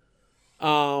imagine.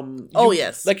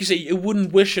 Yes. Like you say, you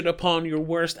wouldn't wish it upon your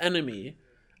worst enemy.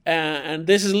 And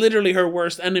this is literally her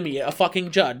worst enemy, a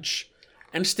fucking judge.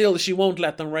 And still she won't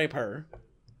let them rape her.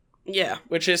 Yeah.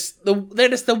 Which is that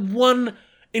is the one,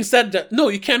 instead, no,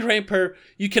 you can't rape her,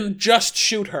 you can just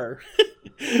shoot her.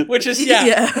 Which is,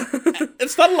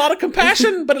 it's not a lot of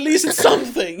compassion, but at least it's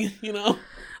something, Well,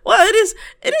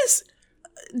 it is,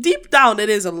 deep down, it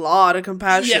is a lot of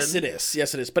compassion. Yes, it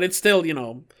is. But it's still,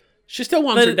 She still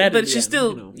wants her dead. But she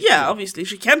still, obviously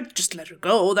she can't just let her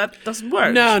go. That doesn't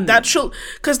work. No.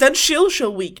 Because then she'll show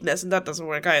weakness, and that doesn't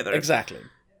work either. Exactly.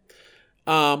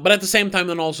 But at the same time,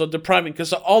 then also depriving,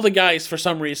 because all the guys for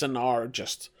some reason are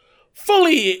just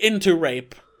fully into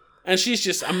rape, and she's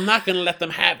just, I'm not gonna let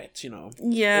them have it.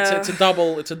 Yeah.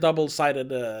 It's a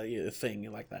double-sided thing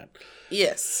like that.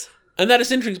 Yes. And that is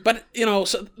interesting, but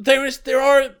so there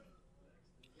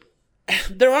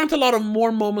aren't a lot of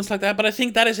more moments like that, but I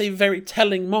think that is a very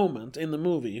telling moment in the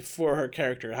movie for her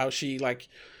character. How she's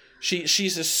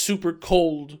a super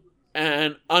cold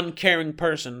and uncaring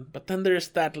person, but then there's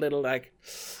that little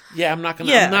I'm not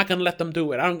gonna let them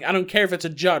do it. I don't care if it's a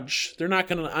judge. They're not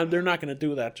gonna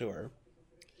do that to her.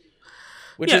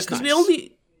 Which is nice.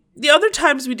 The other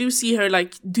times we do see her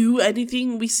do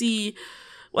anything, we see.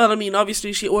 Well, I mean,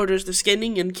 obviously she orders the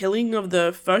skinning and killing of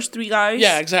the first 3 guys.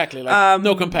 Yeah, exactly.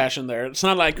 No compassion there. It's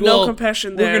not like, no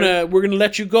compassion there. We're gonna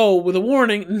let you go with a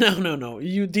warning. No.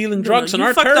 You dealing drugs on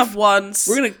our turf. You fucked up once.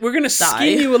 We're gonna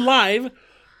skin you alive,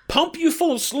 pump you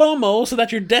full of slow-mo so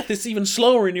that your death is even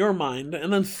slower in your mind,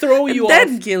 and then throw you off.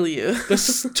 Then kill you. The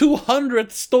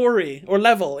 200th story or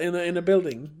level in a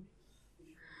building.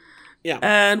 Yeah.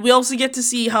 And we also get to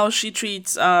see how she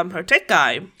treats her tech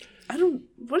guy.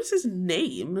 What is his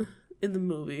name in the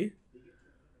movie?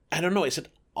 I don't know. Is it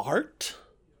Art?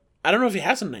 I don't know if he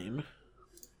has a name.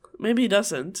 Maybe he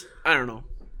doesn't. I don't know.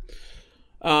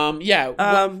 Yeah.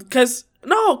 Because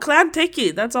Clan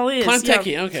Techie. That's all it is. Clan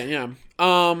Techie. Okay. Yeah.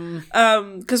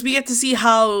 Because we get to see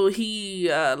how he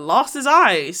lost his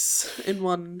eyes in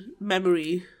one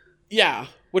memory. Yeah.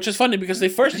 Which is funny because they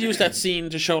first used that scene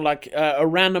to show a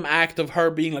random act of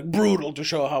her being brutal to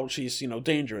show how she's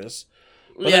dangerous.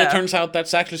 But then it turns out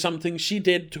that's actually something she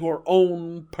did to her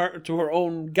own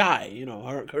guy,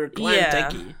 her clan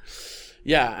techie.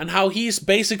 Yeah, and how he's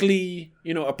basically,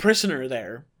 a prisoner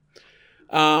there.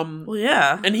 Well,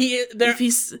 yeah. And if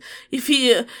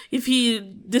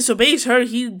he disobeys her,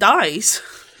 he dies.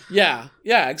 Yeah,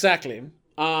 exactly.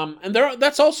 And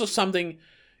that's also something,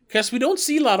 because we don't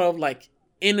see a lot of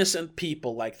innocent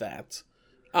people like that.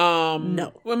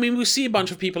 No. I mean, we see a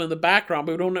bunch of people in the background,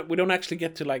 but we don't actually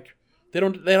get to They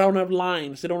don't have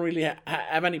lines. They don't really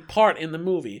have any part in the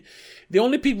movie. The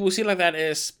only people we see like that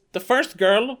is the first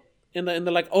girl in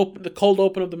the cold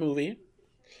open of the movie.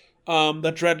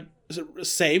 That Dredd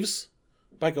saves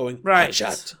by going right.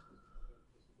 Shut.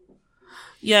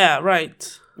 Yeah.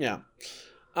 Right. Yeah.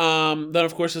 Then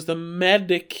of course is the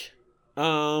medic.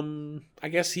 I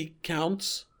guess he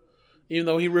counts, even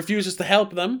though he refuses to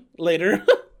help them later.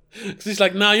 Because he's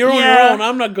like, "No, you're on your own.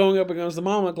 I'm not going up against the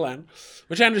Mama clan,"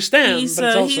 which I understand. But it's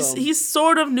also... he's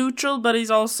sort of neutral, but he's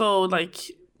also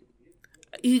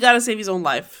he gotta save his own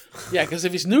life. Yeah, because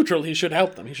if he's neutral, he should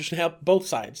help them. He should help both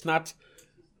sides, not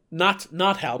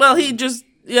help. Well, them.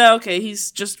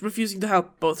 he's just refusing to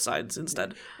help both sides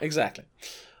instead. Exactly.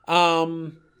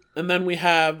 And then we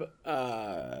have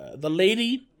the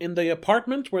lady in the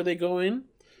apartment where they go in.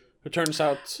 Who turns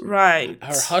out her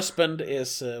husband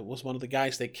was one of the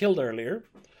guys they killed earlier.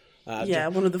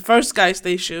 One of the first guys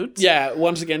they shoot. Yeah,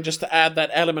 once again, just to add that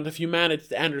element of humanity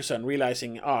to Anderson,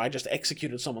 realizing, I just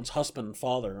executed someone's husband and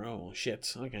father. Oh,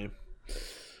 shit. Okay.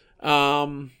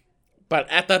 But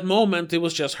at that moment, it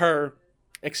was just her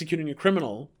executing a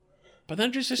criminal. But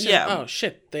then just said, oh,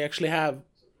 shit, they're actually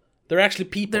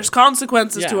people. There's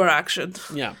consequences to her action.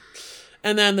 Yeah.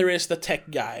 And then there is the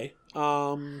tech guy.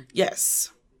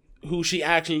 Yes. Who she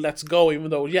actually lets go,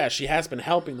 even though, she has been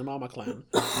helping the Mama clan.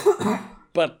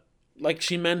 But,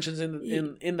 she mentions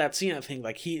in that scene, I think,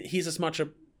 he's as much a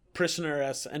prisoner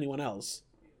as anyone else.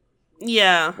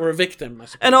 Yeah. Or a victim, I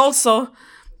suppose. And also,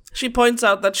 she points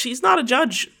out that she's not a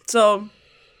judge, so...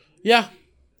 Yeah.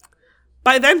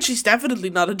 By then, she's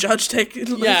definitely not a judge.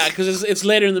 Yeah, because it's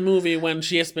later in the movie when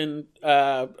she has been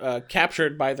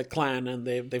captured by the clan, and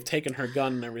they've taken her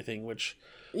gun and everything, which...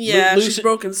 Yeah, she's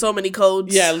broken so many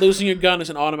codes. Yeah, losing your gun is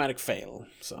an automatic fail.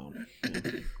 So,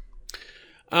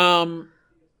 yeah,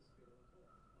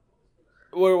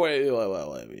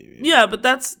 but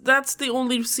that's the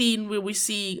only scene where we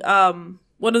see one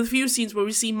of the few scenes where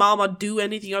we see Mama do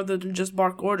anything other than just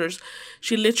bark orders.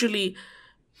 She literally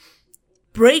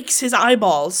breaks his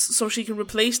eyeballs so she can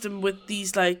replace them with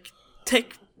these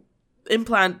tech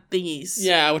implant thingies.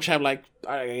 Yeah, which have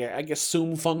I guess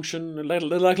zoom function, little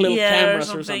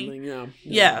cameras or something.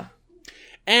 Yeah.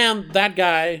 And that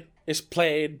guy is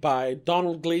played by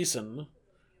Donald Gleason.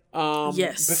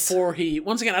 Yes. Before he,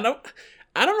 once again, I don't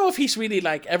know if he's really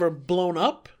ever blown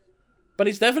up, but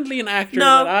he's definitely an actor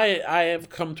that I have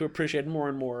come to appreciate more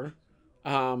and more,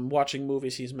 watching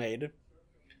movies he's made.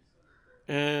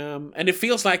 And it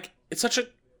feels like it's such a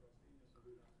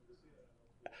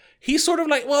he's sort of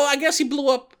like, well, I guess he blew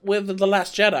up with The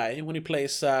Last Jedi when he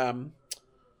plays, he's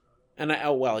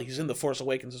in The Force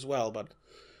Awakens as well, but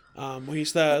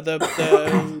he's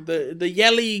the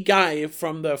yelly guy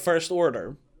from the First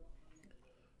Order.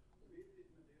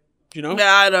 Do you know?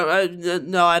 Yeah, I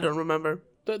don't remember.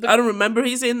 I don't remember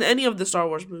he's in any of the Star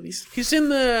Wars movies. He's in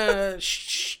the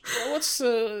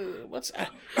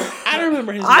I don't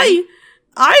remember his name.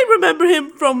 I remember him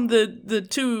from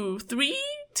the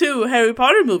two Harry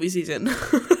Potter movies he's in.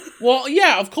 Well,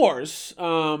 yeah, of course.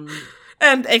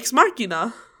 And Ex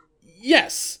Machina.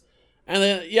 Yes,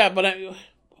 and but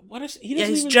what is he?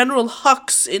 He's General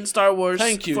Hux in Star Wars.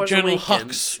 Thank you, Force General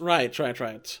Awakens. Hux. Right.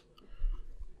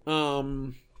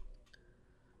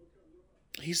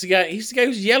 He's the guy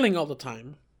who's yelling all the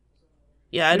time.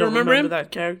 Yeah, I don't remember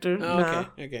that character. Oh, nah.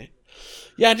 Okay.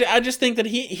 Yeah, I just think that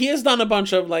he has done a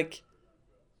bunch of like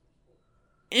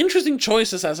interesting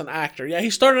choices as an actor. Yeah,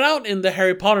 he started out in the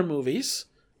Harry Potter movies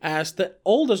as the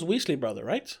oldest Weasley brother,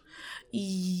 right?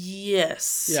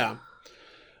 Yes. Yeah.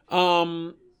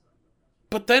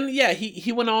 But then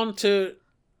he went on to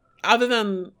other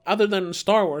than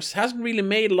Star Wars, hasn't really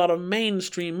made a lot of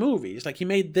mainstream movies. Like he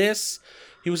made this.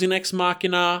 He was in Ex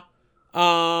Machina.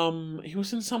 He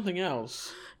was in something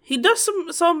else. He does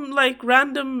some like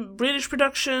random British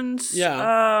productions.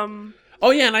 Yeah. And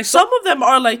some of them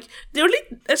are like they're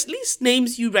at least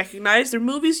names you recognize. They're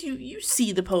movies you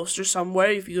see the poster somewhere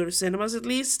if you go to cinemas at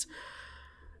least.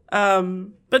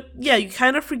 But yeah, you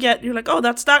kind of forget. You're like, oh,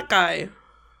 that's that guy.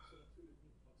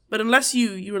 But unless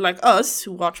you were like us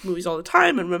who watch movies all the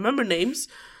time and remember names,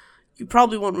 you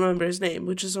probably won't remember his name,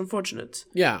 which is unfortunate.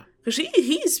 Yeah. Because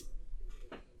he's,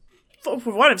 for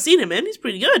what I've seen him in, he's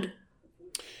pretty good.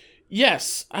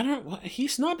 Yes, I don't.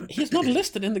 He's not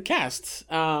listed in the cast,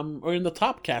 or in the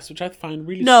top cast, which I find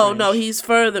really strange. No, he's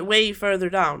way further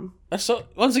down. So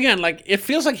once again, like it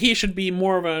feels like he should be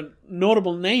more of a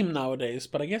notable name nowadays,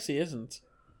 but I guess he isn't.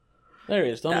 There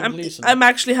he is, Donald Gleason. I'm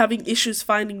actually having issues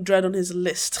finding Dredd on his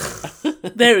list.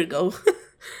 There we go.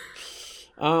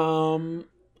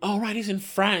 Oh, right, he's in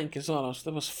Frank as well.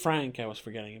 That was Frank I was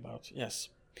forgetting about. Yes.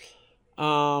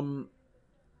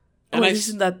 He's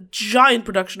in that giant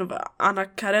production of Anna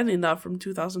Karenina from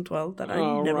 2012 that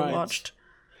I never watched.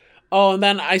 Oh, and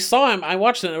then I saw him. I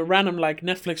watched a random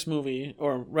Netflix movie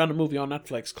or random movie on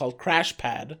Netflix called Crash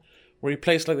Pad, where he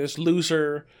plays like this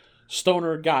loser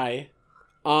stoner guy.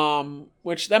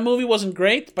 Which that movie wasn't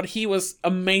great, but he was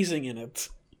amazing in it.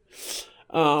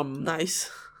 Nice.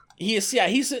 He's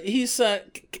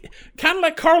kind of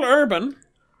like Carl Urban.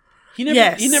 He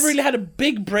never really had a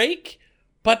big break,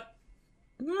 but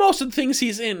most of the things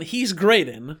he's in, he's great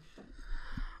in.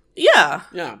 Yeah.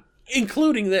 Yeah.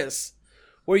 Including this,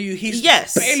 where he's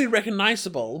barely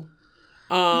recognizable.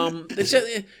 It's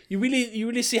just, you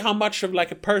really see how much of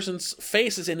like a person's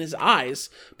face is in his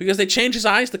eyes, because they change his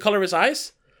eyes, the color of his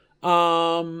eyes.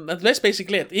 That's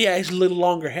basically it. Yeah, he has a little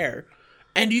longer hair.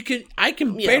 And I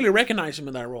can barely recognize him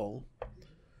in that role.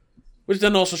 Which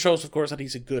then also shows, of course, that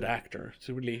he's a good actor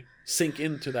to really sink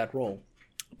into that role.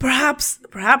 Perhaps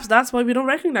that's why we don't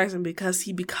recognize him, because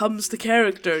he becomes the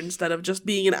character instead of just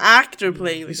being an actor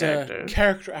playing the character. He's a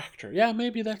character actor. Yeah,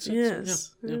 maybe that's it.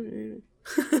 Yes. Yeah.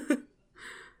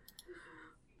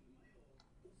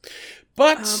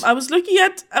 But I was looking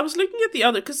at the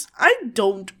other, because I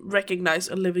don't recognize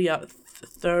Olivia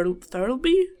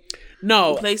Thirlby.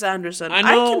 No, who plays Anderson. I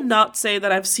cannot say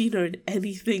that I've seen her in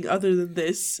anything other than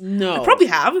this. No, I probably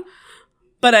have,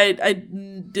 but I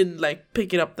didn't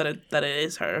pick it up that it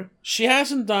is her. She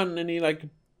hasn't done any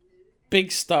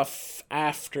big stuff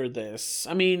after this.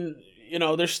 I mean,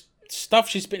 there's stuff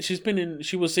she's been in.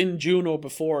 She was in Juno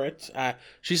before it.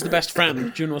 She's the best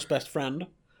friend, Juno's best friend.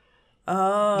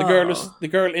 Oh. The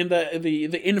girl in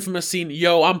the infamous scene.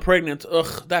 Yo, I'm pregnant.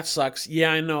 Ugh, that sucks.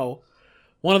 Yeah, I know.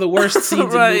 One of the worst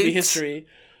scenes in movie history.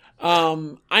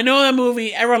 I know that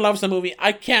movie. Everyone loves that movie.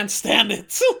 I can't stand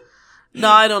it. No,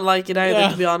 I don't like it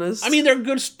either, to be honest. I mean,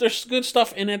 there's good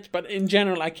stuff in it, but in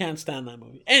general, I can't stand that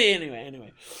movie.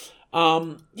 Anyway.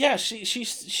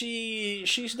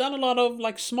 She's done a lot of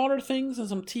smaller things and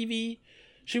some TV.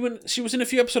 She was in a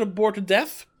few episodes of Bored to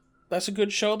Death. That's a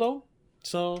good show though.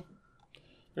 So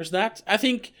there's that. I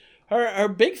think her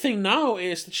big thing now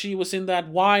is that she was in that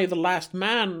Y the Last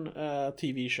Man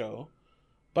TV show.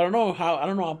 But I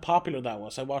don't know how popular that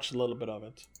was. I watched a little bit of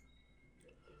it.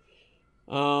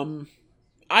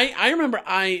 I remember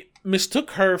I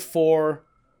mistook her for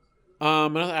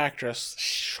another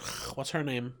actress. What's her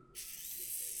name?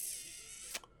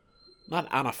 Not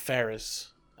Anna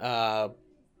Faris. Hold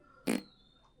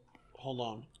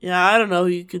on. Yeah, I don't know.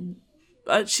 You could.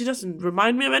 She doesn't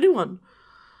remind me of anyone.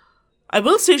 I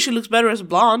will say she looks better as a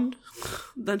blonde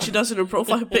than she does in her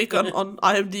profile pic on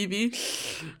IMDb.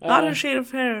 Not her shade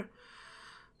of hair.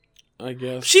 I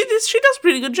guess she does a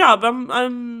pretty good job.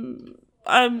 I'm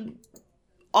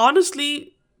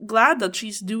honestly glad that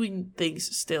she's doing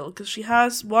things still, because she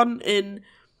has one in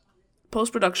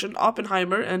post-production,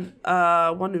 Oppenheimer, and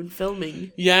one in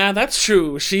filming. Yeah, that's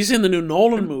true. She's in the new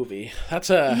Nolan movie. That's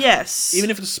a yes. Even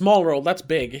if it's a small role, that's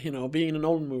big. You know, being in a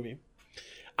Nolan movie.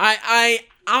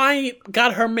 I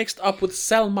got her mixed up with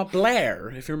Selma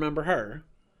Blair, if you remember her.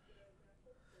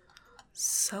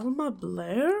 Selma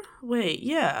Blair? Wait,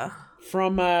 yeah.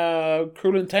 From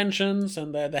Cruel Intentions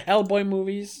and the Hellboy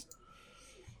movies.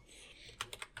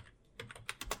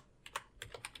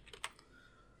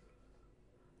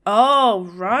 Oh,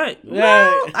 right. Yeah.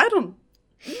 Well, I don't...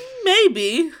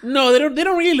 Maybe. No, they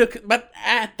don't really look... But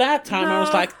at that time, I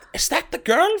was like, is that the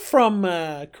girl from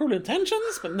Cruel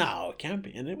Intentions? But no, it can't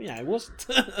be. And it wasn't.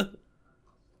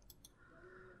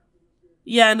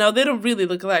 Yeah, no, they don't really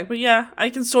look alike. But yeah,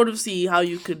 I can sort of see how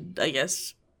you could, I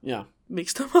guess... Yeah.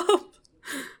 Mix them up.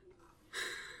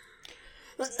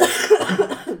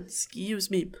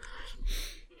 Excuse me.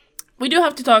 We do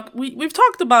have to talk. We've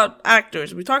talked about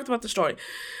actors. We talked about the story,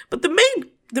 but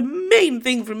the main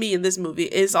thing for me in this movie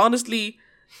is honestly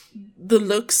the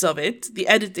looks of it, the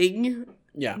editing,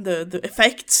 the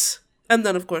effects, and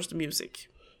then of course the music.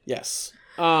 Yes,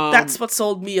 that's what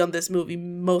sold me on this movie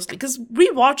mostly. Because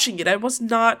rewatching it, I was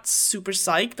not super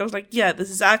psyched. I was like, yeah,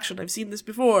 this is action. I've seen this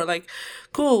before. Like,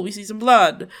 cool. We see some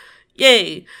blood.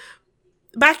 Yay.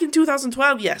 Back in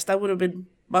 2012, yes, that would have been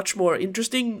much more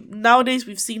interesting. Nowadays,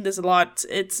 we've seen this a lot.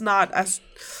 It's not as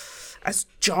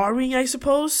jarring, I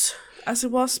suppose, as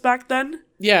it was back then.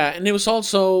 Yeah, and it was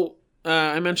also,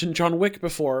 I mentioned John Wick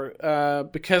before,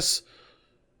 because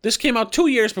this came out 2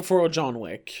 years before John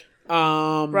Wick.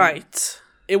 Right.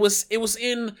 It was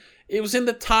in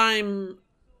the time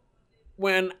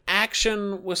when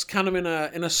action was kind of in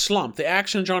a slump. The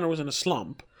action genre was in a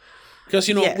slump. Because,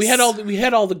 you know, yes. we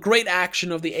had all the great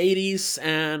action of the 80s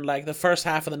and, like, the first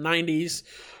half of the 90s.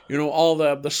 You know, all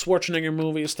the Schwarzenegger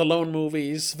movies, Stallone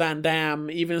movies, Van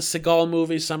Damme, even Seagal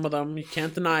movies, some of them. You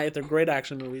can't deny it. They're great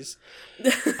action movies.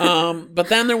 But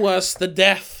then there was the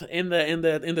death in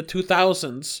the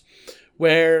 2000s,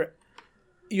 where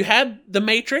you had The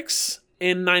Matrix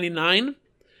in 99.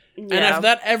 Yeah. And after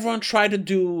that, everyone tried to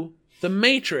do The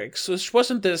Matrix. So it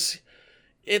wasn't this...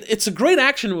 It's a great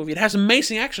action movie. It has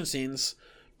amazing action scenes,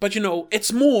 but you know,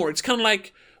 it's more. It's kind of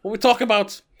like when we talk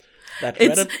about that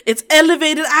dreaded... It's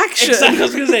elevated action. Exactly, I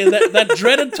was gonna say that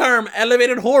dreaded term,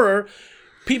 elevated horror.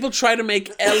 People try to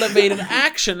make elevated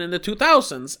action in the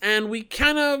 2000s, and we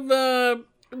kind of,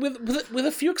 with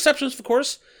a few exceptions, of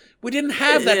course, we didn't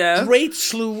have that great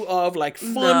slew of like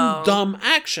fun, dumb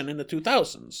action in the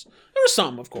 2000s. There were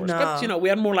some, of course, but you know, we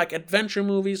had more like adventure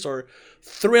movies or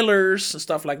thrillers and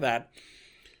stuff like that.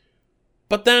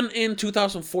 But then in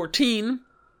 2014,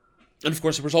 and of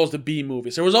course there was always the B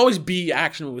movies. There was always B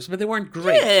action movies, but they weren't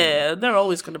great. Yeah, they're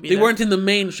always going to be They weren't in the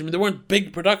mainstream. They weren't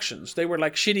big productions. They were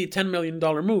like shitty $10 million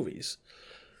movies.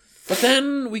 But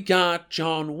then we got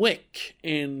John Wick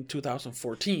in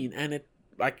 2014, and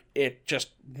it just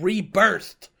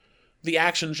rebirthed the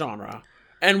action genre.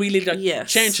 And really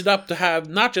changed it up to have,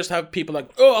 not just have people like,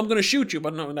 oh, I'm going to shoot you,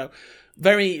 but no.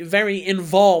 Very, very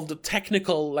involved,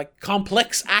 technical, like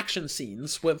complex action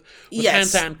scenes with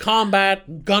hand-to-hand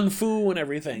combat, gun fu, and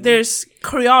everything. There's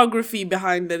choreography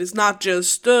behind it. It's not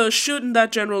just shoot in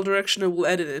that general direction and we'll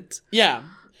edit it. Yeah,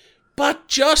 but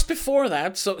just before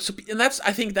that, and I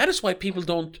think that is why people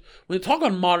don't, when they talk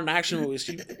on modern action movies,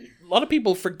 a lot of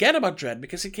people forget about Dredd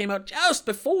because it came out just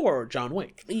before John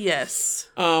Wick. Yes.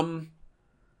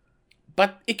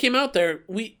 But it came out there.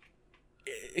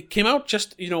 It came out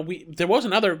just, you know, there was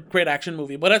another great action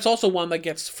movie, but it's also one that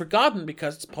gets forgotten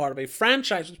because it's part of a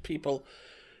franchise which people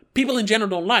in general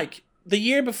don't like. The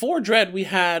year before Dredd, we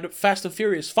had Fast and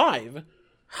Furious 5,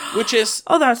 which is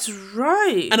oh, that's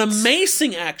right, an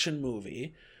amazing action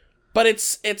movie, but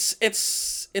it's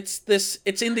in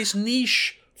this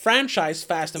niche franchise,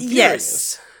 Fast and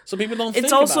Furious. Yes. So people don't think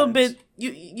about it. It's also a bit,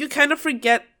 you kind of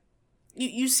forget.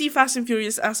 You see Fast and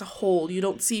Furious as a whole. You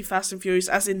don't see Fast and Furious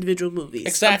as individual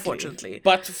movies, unfortunately.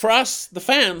 But for us, the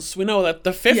fans, we know that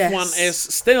the fifth one is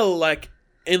still like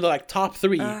in the like top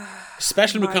 3,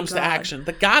 especially when it comes to action.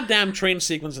 The goddamn train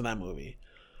sequence in that movie.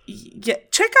 Yeah,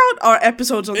 check out our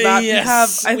episodes on that.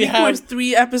 Yes, we have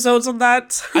 3 episodes on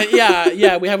that.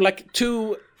 Yeah, we have like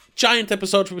 2 giant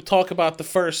episodes where we talk about the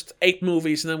first 8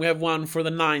 movies, and then we have one for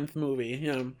the 9th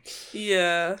movie.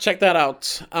 Yeah. Check that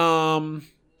out.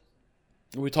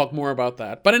 We talk more about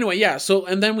that. But anyway, yeah, so,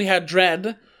 and then we had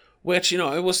Dredd, which it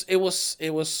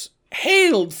was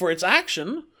hailed for its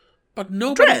action, but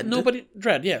nobody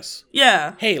Dredd, yes,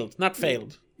 Yeah, hailed, not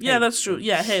failed. yeah, that's true.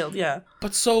 Yeah, hailed. Yeah,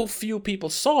 But so few people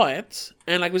saw it,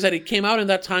 and like we said, it came out in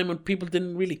that time when people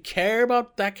didn't really care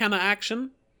about that kind of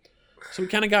action. So we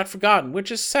kind of got forgotten,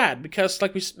 which is sad because,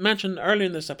 like we mentioned earlier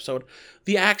in this episode,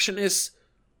 the action is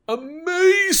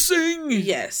amazing.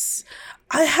 Yes,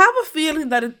 I have a feeling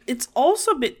that it's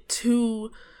also a bit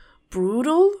too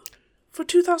brutal for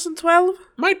 2012.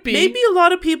 Might be. Maybe a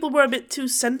lot of people were a bit too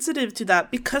sensitive to that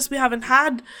because we haven't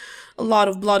had a lot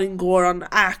of blood and gore on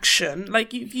action.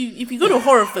 Like if you go to a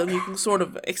horror film, you can sort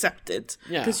of accept it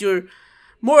because you're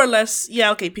more or less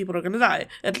people are gonna die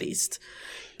at least.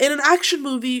 In an action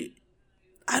movie,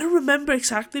 I don't remember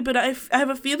exactly, but I have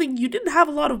a feeling you didn't have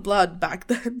a lot of blood back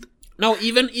then. No,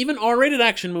 even R-rated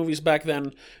action movies back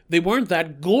then, they weren't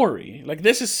that gory. Like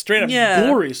this is straight up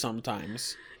gory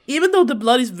sometimes. Even though the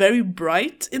blood is very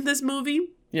bright in this movie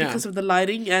because of the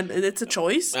lighting, and it's a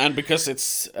choice. And because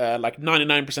it's like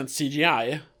 99%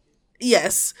 CGI.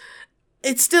 Yes.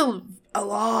 It's still a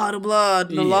lot of blood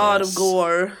and a lot of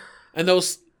gore. And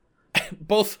those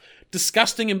both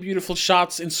disgusting and beautiful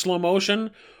shots in slow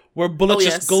motion where bullets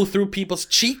just go through people's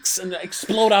cheeks and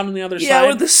explode out on the other side. Yeah,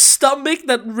 with the stomach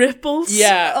that ripples.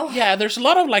 Yeah, there's a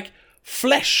lot of like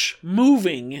flesh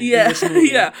moving in this movie.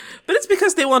 Yeah, but it's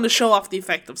because they want to show off the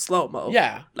effect of slow-mo.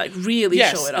 Yeah. Like really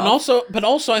show it off. And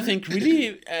also I think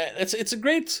really it's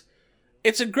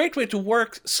a great way to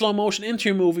work slow motion into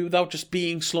your movie without just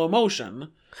being slow motion.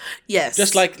 Yes.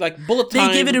 Just like bullet time.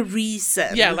 They give it a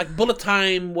reason. Yeah, like bullet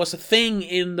time was a thing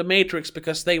in the Matrix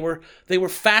because they were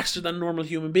faster than normal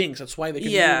human beings. That's why they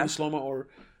could move in slow-mo, or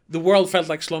the world felt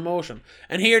like slow motion.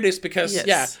 And here it is because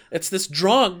it's this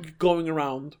drug going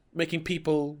around making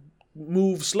people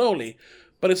move slowly.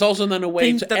 But it's also then a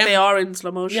way to they are in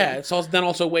slow motion. Yeah, it's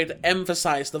also a way to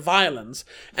emphasize the violence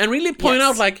and really point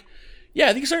out like,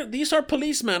 these are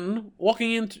policemen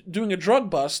walking in doing a drug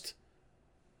bust.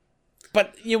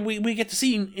 But we get to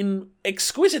see in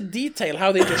exquisite detail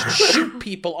how they just shoot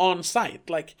people on sight.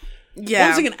 Like,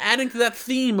 once again, adding to that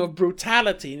theme of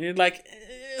brutality. And you're like,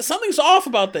 something's off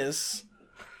about this.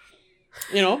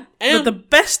 And but the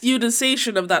best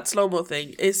utilization of that slow-mo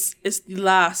thing is the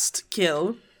last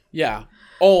kill. Yeah.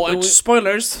 Oh, and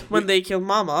spoilers, when they kill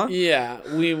Mama. Yeah,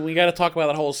 we got to talk about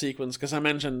that whole sequence, because I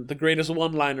mentioned the greatest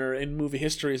one-liner in movie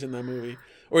history is in that movie.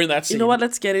 Or in that scene. You know what?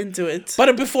 Let's get into it.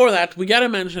 But before that, we gotta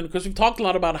mention, because we've talked a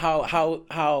lot about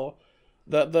how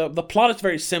the plot is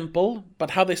very simple,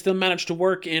 but how they still manage to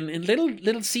work in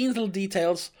little scenes, little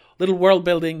details, little world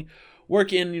building,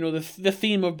 work in the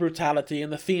theme of brutality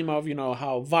and the theme of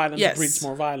how violence breeds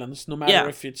more violence, no matter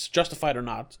if it's justified or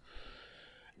not.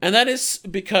 And that is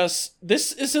because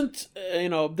this isn't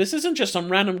just some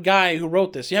random guy who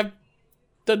wrote this. You have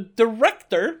the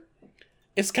director.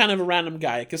 It's kind of a random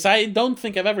guy, because I don't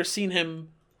think I've ever seen him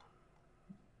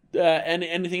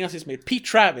anything else he's made. Pete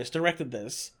Travis directed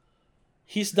this.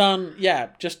 He's done,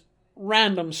 just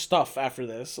random stuff after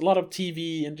this. A lot of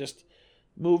TV and just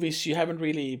movies you haven't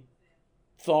really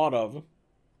thought of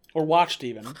or watched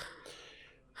even.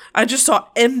 I just saw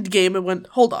Endgame and went,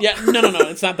 hold up. Yeah, no,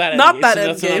 it's not that Endgame. Not that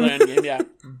That's Endgame. Another Endgame, yeah.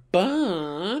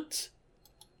 But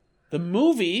the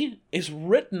movie is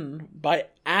written by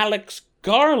Alex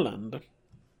Garland.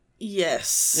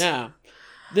 Yes. Yeah.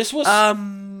 This was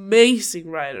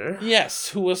amazing writer. Yes,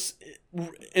 who was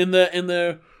in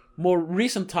the more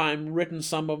recent time written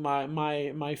some of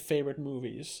my favorite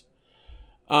movies.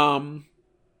 But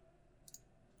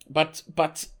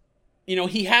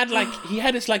he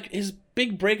had his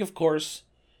big break, of course.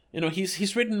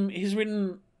 He's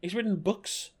written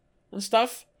books and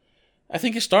stuff. I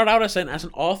think he started out as an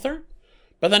author,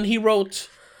 but then he wrote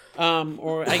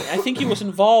I think he was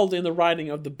involved in the writing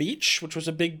of The Beach, which was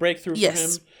a big breakthrough for him.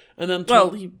 And then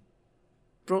he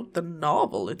wrote the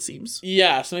novel, it seems.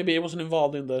 Yeah, so maybe he wasn't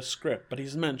involved in the script, but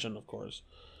he's mentioned, of course.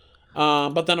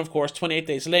 But then, of course, 28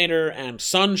 Days Later and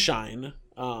Sunshine,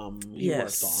 he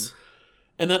worked on.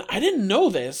 And then, I didn't know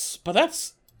this, but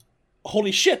that's...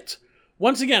 Holy shit!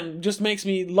 Once again, just makes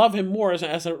me love him more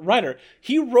as a writer.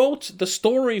 He wrote the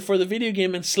story for the video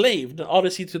game Enslaved,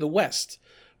 Odyssey to the West,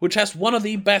 which has one of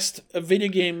the best video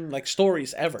game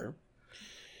stories ever.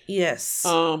 Yes.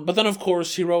 But then, of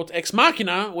course, he wrote Ex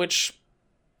Machina, which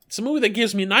it's a movie that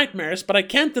gives me nightmares, but I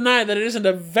can't deny that it isn't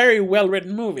a very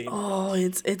well-written movie. Oh,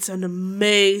 it's an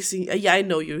amazing... Yeah, I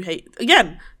know you hate...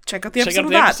 Again, check out the episode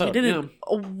of that. We did it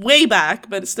way back,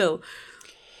 but still.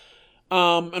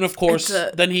 And of course,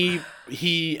 then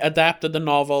he adapted the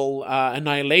novel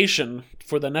Annihilation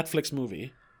for the Netflix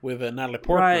movie with Natalie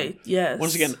Portman. Right, yes.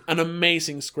 Once again, an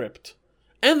amazing script.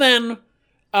 And then,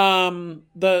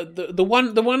 the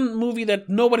one movie that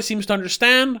nobody seems to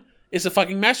understand is a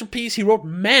fucking masterpiece. He wrote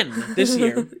Men this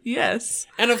year. Yes.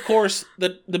 And of course,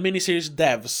 the miniseries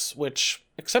Devs, which,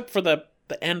 except for the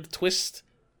end twist,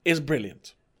 is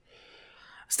brilliant.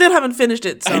 Still haven't finished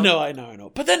it, so. I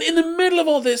know. But then in the middle of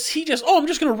all this, he just, I'm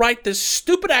just going to write this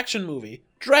stupid action movie,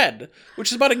 Dredd,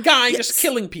 which is about a guy just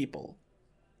killing people.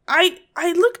 I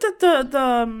looked at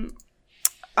the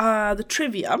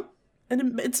trivia,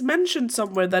 and it's mentioned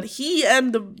somewhere that he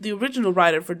and the original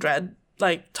writer for Dredd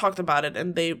talked about it,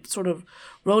 and they sort of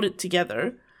wrote it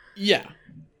together. Yeah.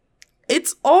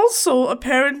 It's also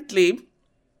apparently,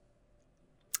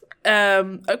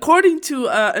 according to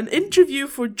an interview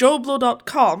for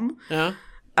JoBlo.com,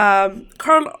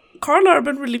 Carl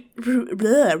Urban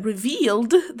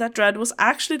revealed that Dredd was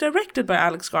actually directed by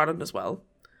Alex Garland as well.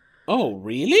 Oh,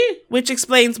 really? Which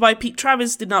explains why Pete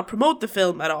Travis did not promote the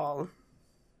film at all.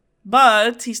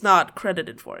 But he's not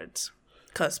credited for it.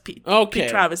 Because Pete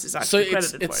Travis is actually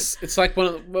credited for it. It's like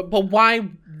but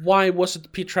why was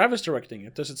it Pete Travis directing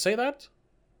it? Does it say that?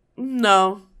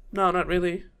 No, not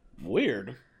really.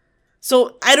 Weird.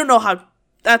 So I don't know how.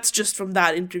 That's just from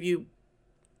that interview.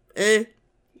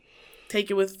 Take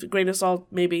it with a grain of salt,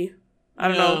 maybe. I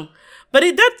don't know. But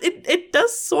it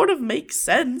does sort of make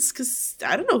sense, because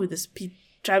I don't know who this Pete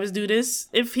Travis dude is.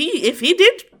 If he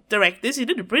did direct this, he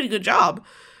did a pretty good job.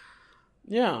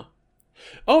 Yeah.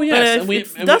 Oh, yes.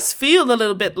 It does feel a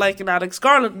little bit like an Alex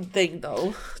Garland thing,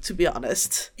 though, to be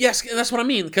honest. Yes, that's what I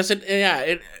mean. Because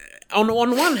on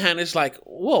one hand, it's like,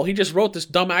 whoa, he just wrote this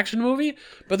dumb action movie.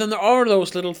 But then there are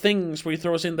those little things where he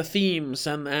throws in the themes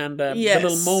and the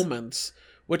little moments,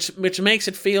 which makes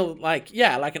it feel like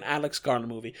an Alex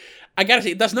Garland movie. I gotta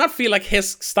say, it does not feel like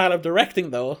his style of directing,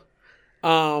 though.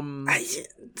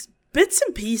 Bits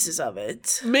and pieces of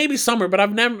it. Maybe summer, but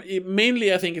I've never.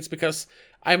 Mainly, I think it's because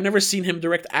I've never seen him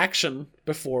direct action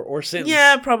before or since.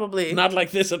 Yeah, probably. Not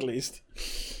like this, at least.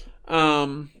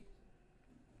 I'm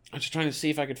just trying to see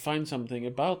if I could find something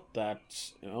about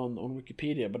that on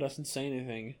Wikipedia, but it doesn't say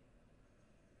anything.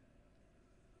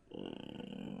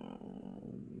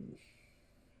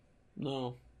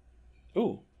 No.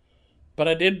 Ooh. But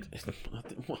I did.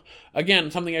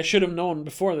 Again, something I should have known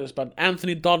before this, but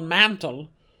Anthony Dodd Mantle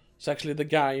is actually the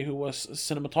guy who was a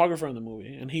cinematographer in the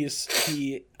movie, and he has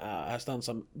done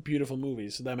some beautiful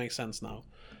movies. So that makes sense now,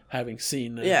 having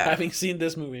seen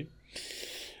this movie.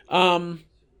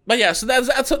 But yeah, so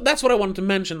that's what I wanted to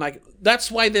mention. Like,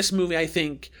 that's why this movie, I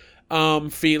think,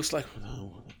 feels like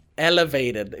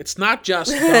elevated. It's not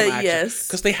just dumb action. Yes,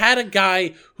 because they had a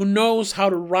guy who knows how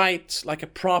to write like a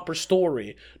proper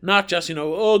story, not just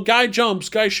guy jumps,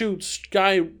 guy shoots,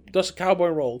 guy does a cowboy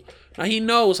roll. Now he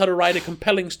knows how to write a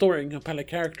compelling story and compelling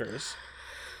characters.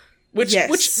 Which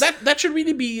that should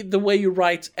really be the way you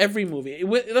write every movie.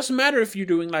 It doesn't matter if you're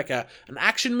doing like an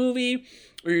action movie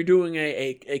or you're doing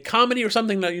a comedy or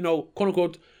something that quote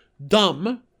unquote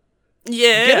dumb.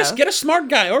 Yeah, get a smart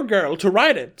guy or girl to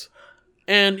write it.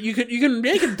 And you can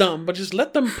make it dumb, but just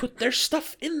let them put their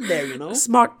stuff in there, A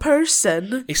smart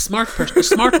person. A smart person, a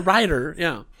smart writer,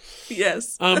 yeah.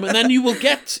 Yes. And then you will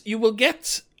get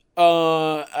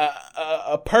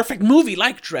a perfect movie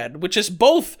like Dredd, which is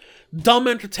both dumb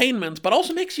entertainment, but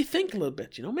also makes you think a little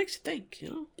bit, makes you think,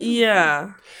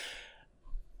 Yeah.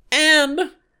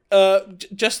 And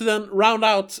just to then round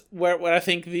out where I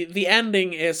think the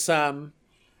ending is kind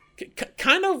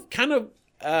of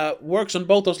works on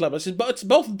both those levels. It's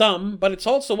both dumb, but it's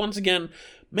also, once again,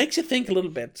 makes you think a little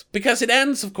bit. Because it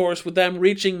ends, of course, with them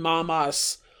reaching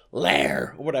Mama's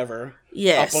lair, or whatever.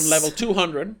 Yes. Up on level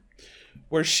 200.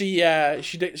 Where she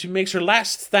makes her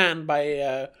last stand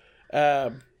by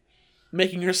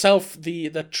making herself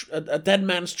a dead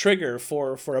man's trigger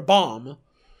for a bomb.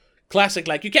 Classic,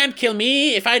 like, you can't kill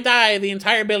me. If I die, the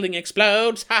entire building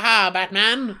explodes. Haha,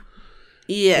 Batman.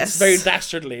 Yes. It's very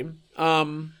dastardly.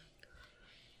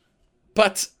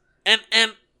 But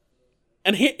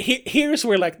here's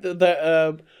where like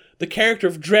the character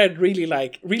of Dredd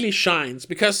really shines,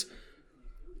 because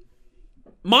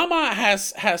Mama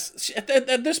has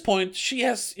at this point she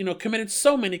has committed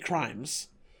so many crimes.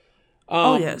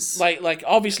 Yes. Like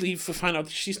obviously, if we find out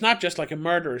she's not just like a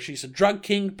murderer, she's a drug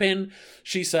kingpin.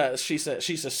 She's a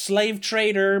slave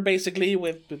trader, basically,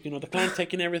 with the clan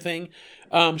taking everything.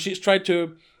 She's tried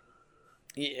to.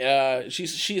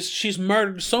 She's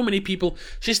murdered so many people.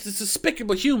 She's this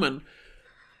despicable human.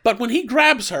 But when he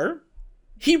grabs her,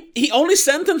 he only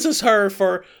sentences her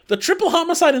for the triple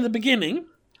homicide in the beginning,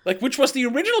 which was the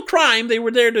original crime they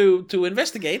were there to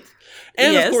investigate,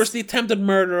 and of course the attempted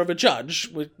murder of a judge,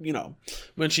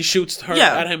 when she shoots her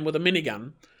at him with a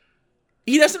minigun.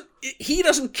 he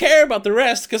doesn't care about the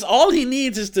rest, because all he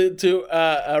needs is to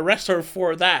arrest her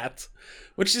for that.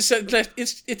 Which is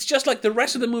it's just like the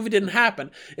rest of the movie didn't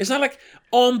happen. It's not like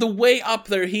on the way up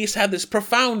there he's had this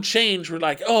profound change where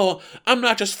like, oh, I'm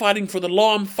not just fighting for the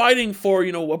law, I'm fighting for,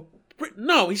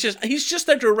 no, he's just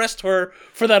there to arrest her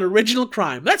for that original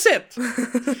crime. That's it.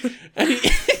 And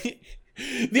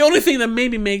the only thing that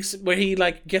maybe makes where he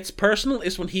like gets personal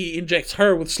is when he injects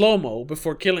her with slow-mo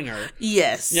before killing her.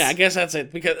 Yes. Yeah, I guess that's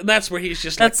it, because that's where he's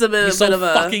just that's like, a bit of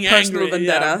a fucking personal angry.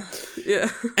 vendetta.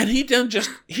 Yeah. And he just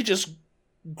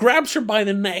grabs her by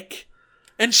the neck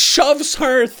and shoves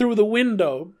her through the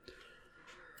window.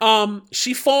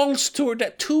 She falls to her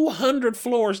 200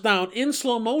 floors down in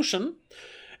slow motion.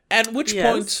 At which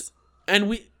point, and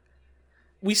we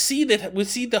see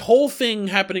the whole thing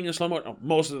happening in slow motion.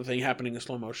 Most of the thing happening in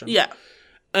slow motion. Yeah.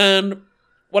 And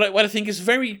what I think is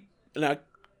very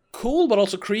cool but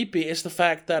also creepy is the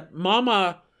fact that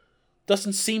Mama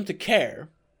doesn't seem to care.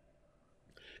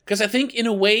 Because I think in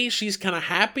a way she's kind of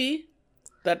happy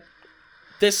that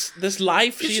this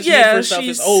life she has made for herself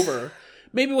is over.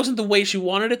 Maybe it wasn't the way she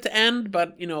wanted it to end,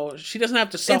 but, she doesn't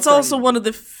have to suffer. It's also one of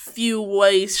the few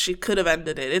ways she could have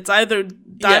ended it. It's either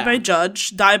die by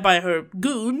judge, die by her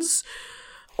goons,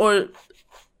 or,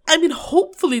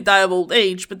 hopefully die of old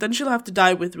age, but then she'll have to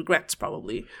die with regrets,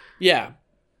 probably. Yeah.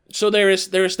 So there's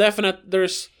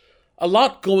a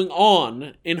lot going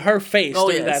on in her face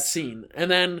during that scene.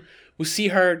 And then we see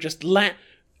her just the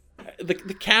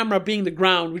camera being the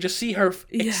ground, we just see her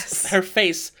her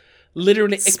face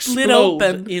literally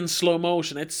explode in slow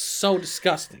motion. It's so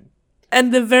disgusting.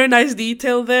 And the very nice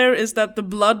detail there is that the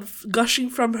blood gushing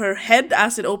from her head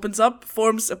as it opens up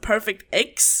forms a perfect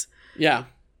X. Yeah.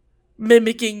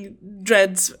 Mimicking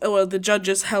the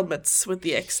judge's helmets with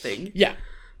the X thing. Yeah.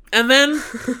 And then,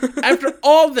 after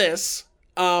all this,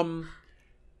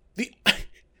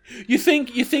 you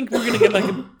think we're gonna get like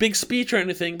a big speech or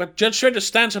anything, but Judge Dredd just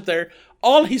stands up there.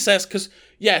 All he says, because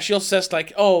she also says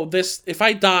like, "Oh, this if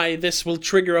I die, this will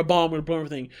trigger a bomb, will blow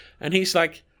everything." And he's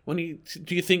like, do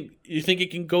you think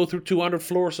it can go through 200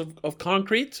 floors of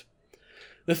concrete?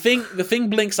 The thing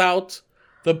blinks out,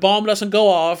 the bomb doesn't go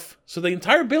off, so the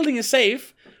entire building is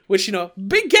safe. Which,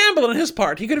 big gamble on his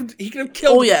part. He could have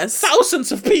killed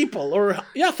thousands of people,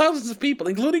 thousands of people,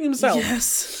 including himself.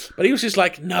 Yes. But he was just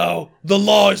like, no, the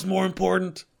law is more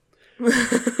important.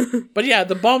 But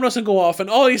the bomb doesn't go off, and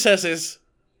all he says is,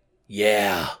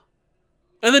 yeah.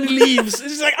 And then he leaves.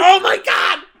 It's like, oh my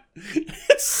god!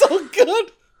 It's so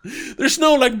good. There's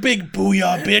no like big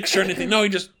booyah bitch or anything. No, he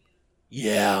just,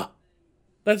 yeah.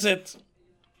 That's it.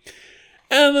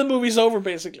 And the movie's over,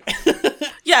 basically.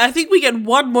 Yeah, I think we get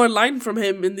one more line from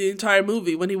him in the entire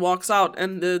movie when he walks out,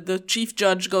 and the chief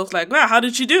judge goes like, "Wow, how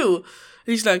did she do?" And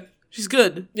he's like, "She's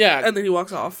good." Yeah. And then he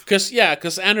walks off.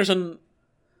 Because Anderson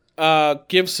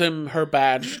gives him her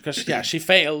badge, because, she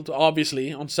failed,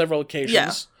 obviously, on several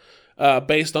occasions,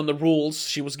 based on the rules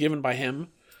she was given by him.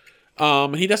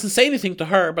 He doesn't say anything to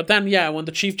her, but then, when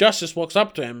the Chief Justice walks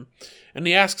up to him, and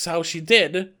he asks how she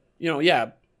did,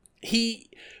 and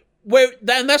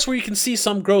that's where you can see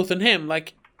some growth in him.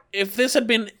 Like, if this had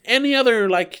been any other,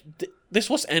 like, this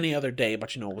was any other day,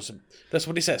 but that's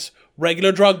what he says.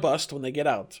 Regular drug bust when they get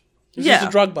out. This is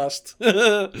a drug bust.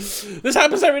 This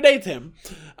happens every day to him.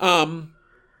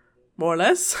 More or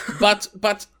less.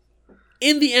 but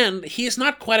in the end, he is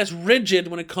not quite as rigid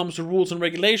when it comes to rules and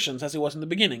regulations as he was in the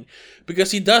beginning.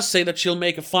 Because he does say that she'll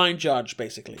make a fine judge,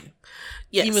 basically.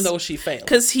 Yes. Even though she failed.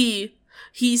 Because he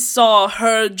saw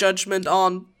her judgment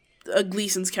on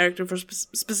Gleason's character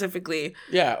specifically,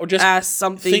 or just as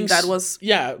something that was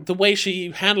the way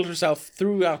she handled herself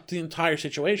throughout the entire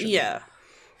situation. There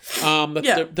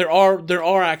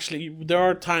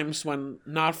are times when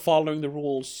not following the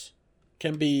rules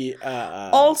can be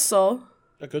also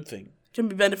a good thing, can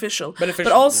be beneficial. But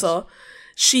also,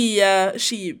 she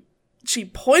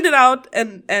pointed out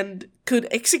and could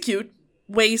execute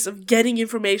ways of getting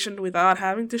information without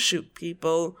having to shoot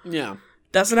people. Yeah.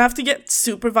 Doesn't have to get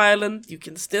super violent. You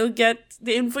can still get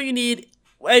the info you need.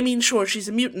 I mean, sure, she's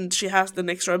a mutant. She has an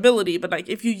extra ability. But, like,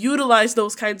 if you utilize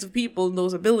those kinds of people and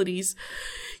those abilities,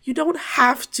 you don't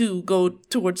have to go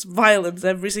towards violence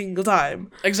every single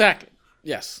time. Exactly.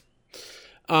 Yes.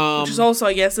 Which is also,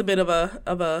 I guess, a bit of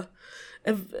a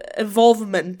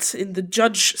involvement in the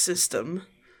judge system.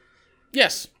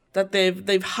 Yes. That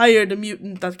they've hired a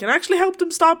mutant that can actually help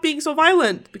them stop being so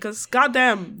violent. Because,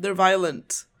 goddamn, they're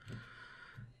violent.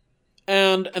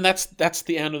 And that's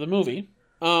the end of the movie.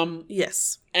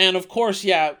 Yes. And of course,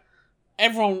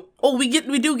 everyone. Oh, we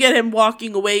do get him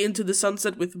walking away into the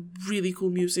sunset with really cool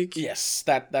music. Yes,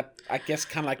 that I guess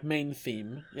kind of like main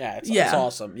theme. Yeah, it's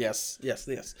awesome. Yes.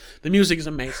 The music is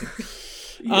amazing.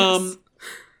 Yes.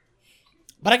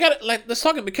 But I got like let's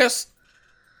talk because,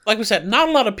 like we said, not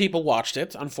a lot of people watched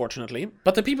it, unfortunately.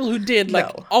 But the people who did, like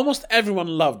almost everyone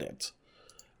loved it.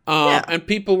 And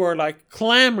people were like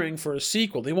clamoring for a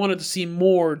sequel. They wanted to see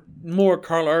more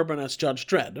Karl Urban as Judge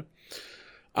Dredd.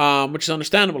 Which is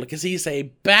understandable because he's a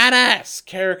badass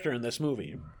character in this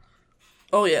movie.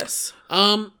 Oh yes.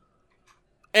 And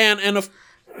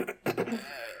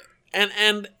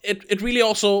it really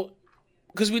also,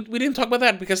 because we didn't talk about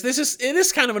that, because it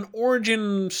is kind of an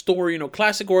origin story,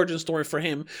 classic origin story for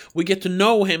him. We get to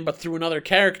know him, but through another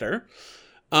character.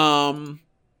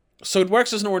 So it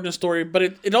works as an origin story, but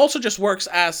it also just works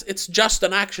as it's just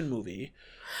an action movie.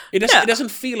 It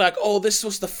doesn't feel like, oh, this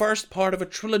was the first part of a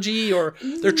trilogy, or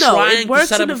they're trying to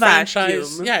set up a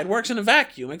franchise. Yeah, it works in a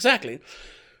vacuum, exactly.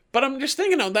 But I'm just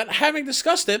thinking that having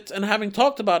discussed it and having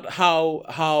talked about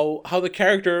how the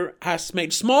character has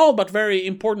made small but very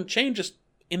important changes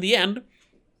in the end,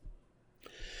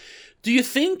 do you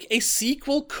think a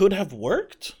sequel could have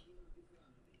worked?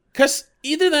 Because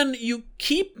either then you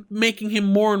keep making him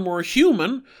more and more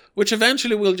human, which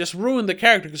eventually will just ruin the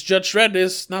character, because Judge Dredd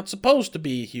is not supposed to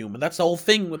be human. That's the whole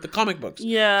thing with the comic books.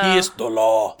 Yeah. He is the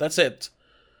law. That's it.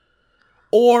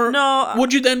 Or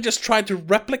would you then just try to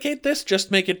replicate this?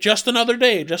 Just make it just another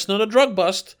day, just another drug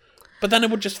bust, but then it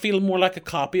would just feel more like a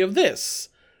copy of this.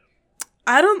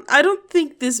 I don't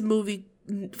think this movie,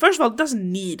 first of all, it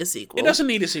doesn't need a sequel. It doesn't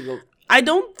need a sequel. I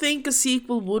don't think a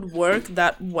sequel would work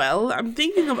that well. I'm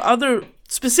thinking of other,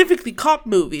 specifically cop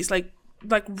movies, like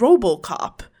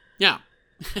RoboCop. Yeah.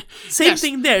 Same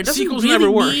thing there. It doesn't sequels really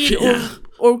never work. need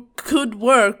or could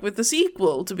work with the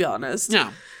sequel, to be honest.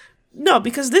 Yeah. No,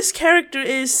 because this character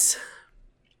is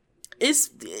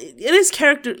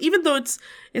character, even though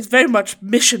it's very much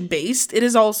mission based, it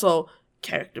is also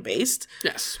character based.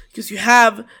 Yes. Because you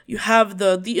have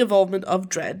the involvement of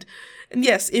Dredd. And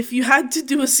yes, if you had to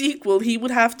do a sequel, he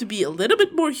would have to be a little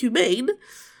bit more humane.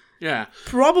 Yeah.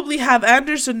 Probably have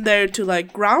Anderson there to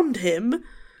like ground him.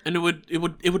 And it would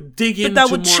dig into that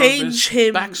would more change of his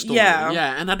him. backstory. Yeah.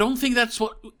 Yeah, and I don't think that's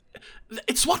what.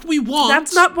 It's what we want.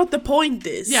 That's not what the point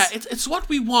is. Yeah, it's what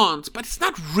we want, but it's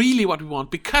not really what we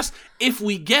want, because if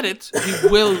we get it, we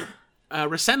will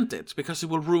resent it, because it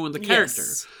will ruin the character.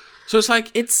 Yes. So it's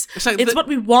like it's what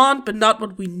we want, but not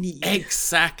what we need.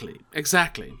 Exactly. It's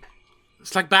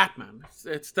like Batman.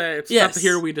 It's not the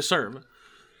hero we deserve,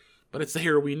 but it's the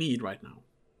hero we need right now.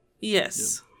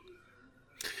 Yes.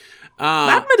 Yeah.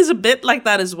 Batman is a bit like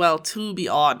that as well, to be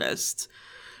honest.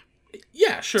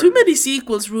 Yeah, sure. Too many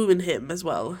sequels ruin him as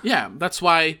well. Yeah, that's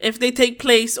why. If they take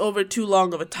place over too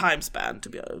long of a time span,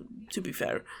 to be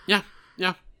fair. Yeah.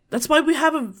 That's why we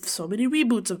have so many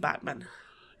reboots of Batman.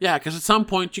 Yeah, because at some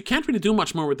point you can't really do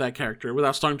much more with that character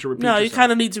without starting to repeat yourself. You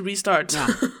kind of need to restart. Yeah.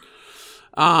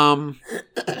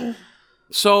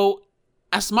 So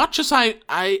as much as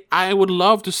I would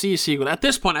love to see a sequel, at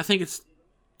this point I think it's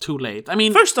too late. I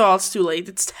mean, first of all, it's too late.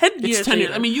 It's 10 years. It's 10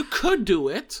 years. I mean, you could do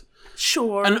it.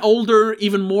 Sure. An older,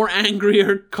 even more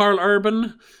angrier Karl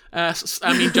Urban.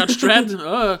 Judge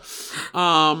Dredd.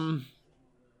 And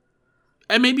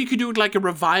maybe you could do it like a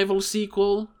revival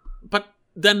sequel, but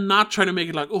then not try to make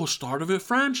it like, start of a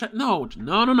franchise. No,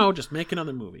 just make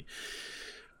another movie.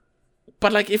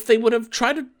 But like, if they would have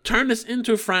tried to turn this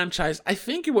into a franchise, I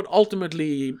think it would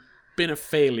ultimately been a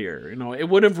failure. It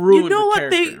would have ruined the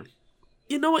character.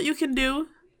 You know what you can do?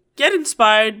 Get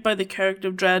inspired by the character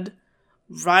of Dredd.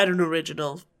 Write an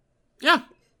original. Yeah.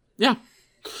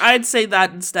 I'd say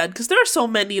that instead, because there are so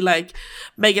many like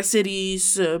mega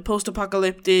cities,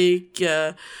 post-apocalyptic,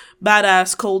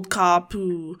 badass cold cop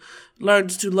who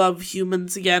learns to love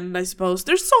humans again, I suppose.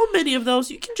 There's so many of those.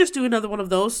 You can just do another one of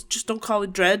those. Just don't call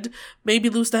it Dredd. Maybe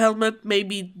lose the helmet.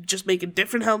 Maybe just make a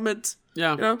different helmet.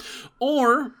 Yeah.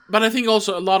 But I think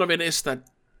also a lot of it is that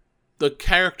the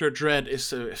character Dredd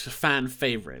is a fan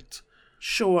favorite.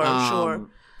 Sure.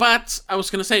 But I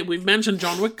was going to say, we've mentioned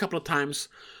John Wick a couple of times,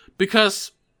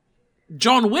 because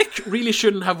John Wick really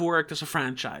shouldn't have worked as a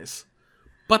franchise.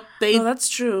 But that's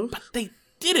true. But they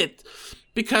did it,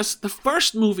 because the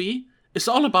first movie is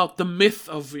all about the myth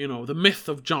of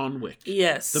John Wick.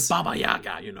 Yes. The Baba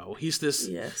Yaga, he's this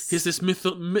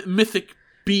mythic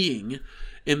being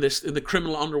in the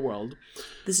criminal underworld.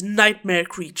 This nightmare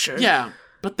creature. Yeah.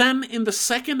 But then in the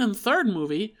second and third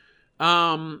movie,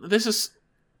 this is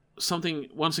something,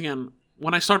 once again,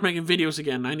 when I start making videos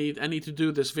again, I need to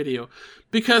do this video,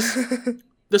 because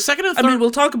The second and third... I mean,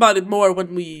 we'll talk about it more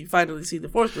when we finally see the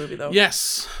fourth movie, though.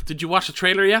 Yes. Did you watch the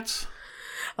trailer yet?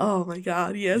 Oh my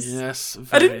god, yes. Yes.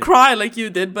 I didn't cry like you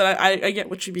did, but I get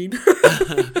what you mean.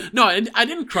 No, I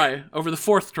didn't cry over the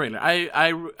fourth trailer.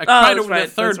 I cried over the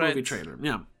third movie trailer.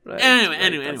 Yeah. Right,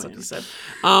 Anyway. That's what you said.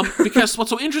 Because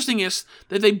what's so interesting is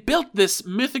that they built this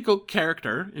mythical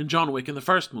character in John Wick in the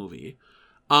first movie.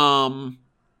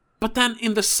 But then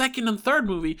in the second and third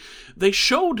movie, they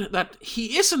showed that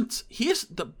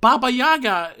the Baba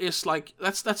Yaga is like,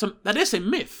 that is a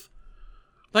myth.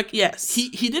 Like, yes.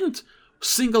 He didn't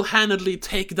single-handedly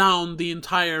take down the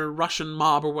entire Russian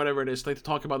mob or whatever it is they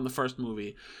talk about in the first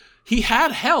movie. He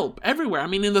had help everywhere. I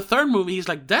mean, in the third movie, he's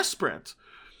like desperate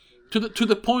to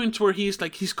the point where he's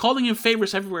calling in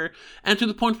favors everywhere, and to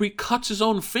the point where he cuts his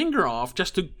own finger off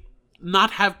just to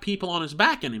not have people on his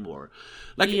back anymore.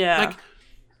 Like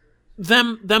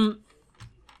them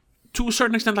to a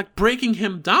certain extent, like breaking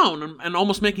him down and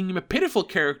almost making him a pitiful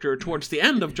character towards the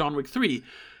end of John Wick 3.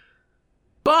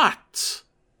 But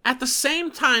at the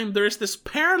same time, there is this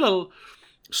parallel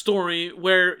story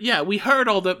where, we heard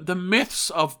all the myths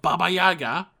of Baba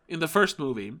Yaga in the first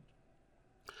movie.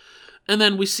 And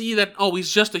then we see that,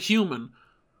 he's just a human.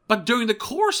 But during the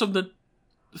course of the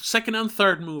second and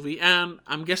third movie, and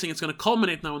I'm guessing it's going to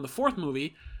culminate now in the fourth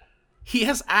movie, he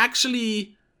has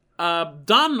actually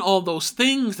done all those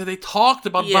things that they talked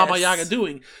about Baba Yaga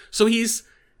doing. So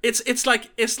it's like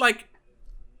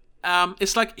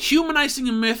humanizing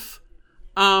a myth,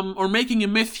 or making a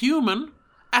myth human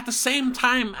at the same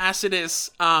time as it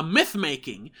is myth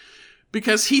making,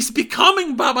 because he's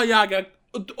becoming Baba Yaga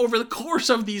over the course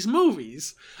of these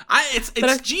movies.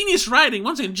 It's genius writing.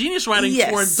 Once again, genius writing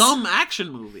for a dumb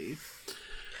action movie.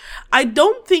 I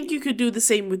don't think you could do the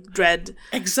same with Dredd.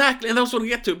 Exactly, and that's what we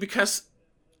get to, because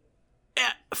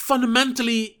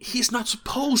fundamentally, he's not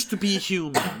supposed to be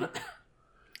human.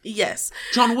 Yes.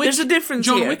 John Wick, there's a difference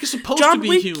John here. Wick is supposed to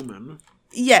be human.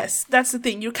 Yes, that's the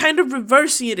thing. You're kind of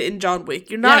reversing it in John Wick.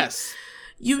 You're not... Yes.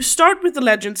 You start with the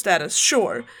legend status,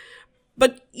 sure.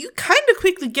 But you kind of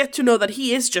quickly get to know that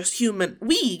he is just human.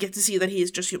 We get to see that he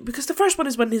is just human. Because the first one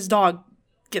is when his dog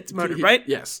gets murdered, right?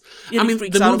 Yes. I mean,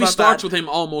 the movie starts with him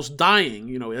almost dying.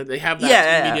 You know, they have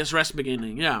that in medias res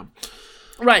beginning. Yeah.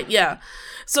 Right, yeah.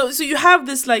 So you have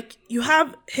this, like, you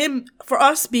have him, for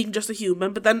us, being just a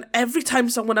human, but then every time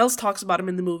someone else talks about him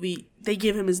in the movie, they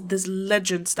give him this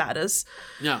legend status.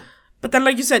 Yeah. But then,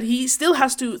 like you said, he still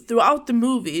has to, throughout the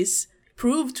movies,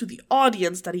 prove to the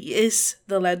audience that he is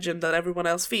the legend that everyone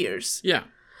else fears. Yeah.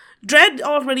 Dredd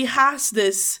already has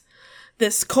this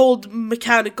cold,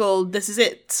 mechanical, this is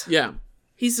it. Yeah.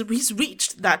 He's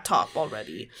reached that top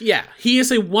already. Yeah, he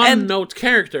is a one-note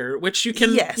character, which you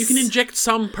can inject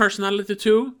some personality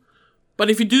to,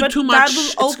 but if you do too much,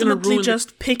 that will ultimately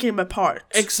just pick him apart.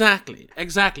 Exactly,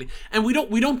 and we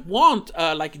don't want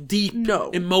like deep,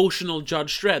 emotional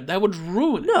Judge Dredd. That would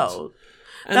ruin it. No,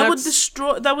 and that would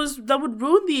destroy. That would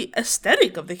ruin the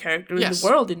aesthetic of the character in the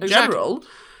world in general.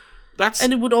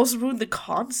 And it would also ruin the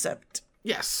concept.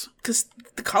 Yes. Because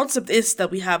the concept is that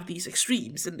we have these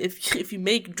extremes, and if you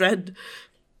make Dredd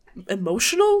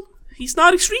emotional, he's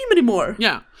not extreme anymore.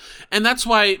 Yeah. And that's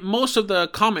why most of the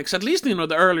comics, at least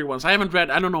the earlier ones, I haven't read,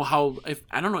 I don't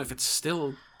know if it's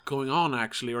still going on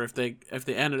actually, or if they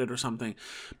ended it or something.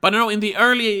 But I know in the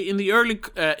early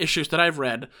issues that I've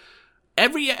read,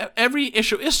 every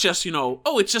issue is just,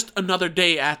 it's just another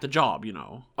day at the job,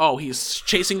 he's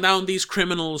chasing down these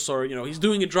criminals, or, he's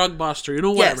doing a drug bust, or,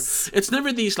 whatever. Yes. It's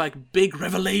never these, like, big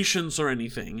revelations or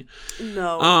anything.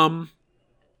 No.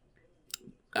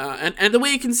 And the way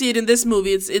you can see it in this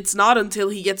movie, it's not until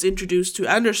he gets introduced to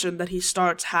Anderson that he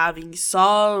starts having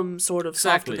some sort of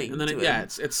softening. And then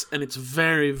it's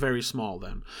very, very small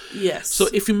then. Yes. So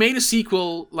if you made a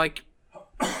sequel, like,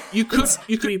 you could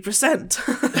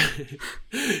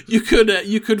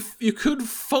 3%. you could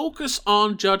focus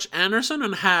on Judge Anderson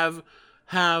and have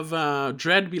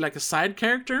Dredd be like a side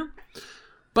character,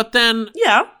 but then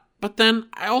But then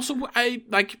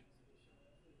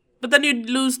But then you'd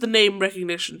lose the name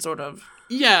recognition, sort of.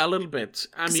 Yeah, a little bit.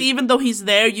 I mean, even though he's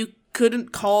there, you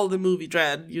couldn't call the movie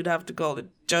Dredd. You'd have to call it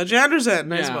Judge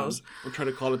Anderson, I suppose. Or try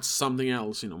to call it something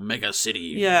else, Mega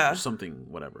City, or something,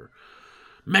 whatever.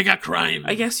 Mega Crime.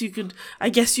 I guess you could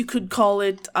call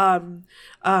it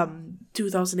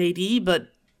 2000 AD, but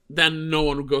then no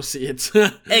one would go see it.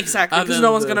 Exactly, because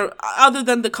no one's gonna, other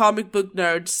than the comic book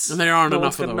nerds, and there aren't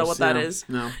enough of those. Know what that is.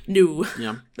 No,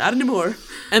 yeah, not anymore.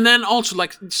 And then also,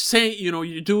 like, say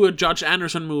you do a Judge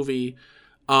Anderson movie,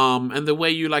 and the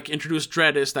way you like introduce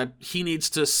Dredd is that he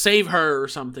needs to save her or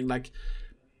something. Like,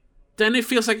 then it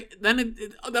feels like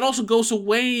that also goes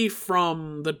away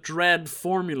from the Dredd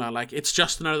formula. Like, it's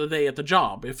just another day at the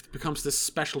job. It becomes this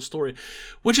special story,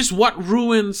 which is what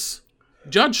ruins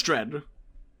Judge Dredd.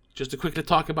 Just to quickly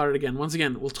talk about it again. Once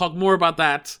again, we'll talk more about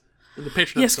that in the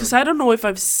Patreon Yes, because I don't know if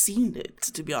I've seen it,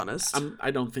 to be honest. I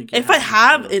don't think. If I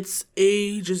have, it's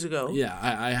ages ago. Yeah,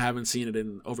 I haven't seen it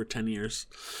in over 10 years.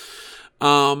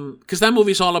 Because that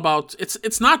movie's all about,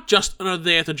 it's not just another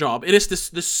day at the job. It is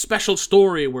this special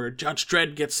story where Judge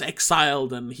Dredd gets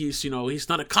exiled and he's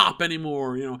not a cop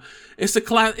anymore. It's a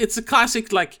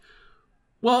classic, like,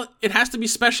 well, it has to be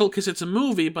special because it's a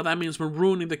movie, but that means we're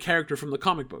ruining the character from the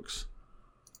comic books.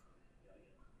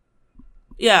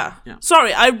 Yeah.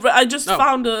 Sorry, I just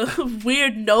found a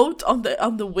weird note on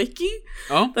the wiki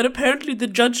that apparently the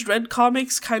Judge Dredd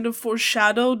comics kind of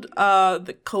foreshadowed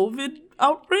the COVID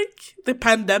outbreak, the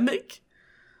pandemic.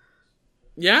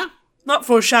 Yeah? Not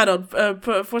foreshadowed.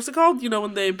 What's it called?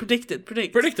 When they predicted.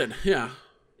 Predicted, yeah.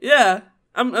 Yeah.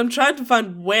 I'm trying to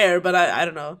find where, but I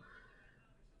don't know.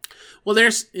 Well, it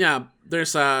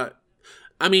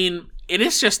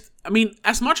is just,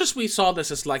 as much as we saw this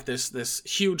as like this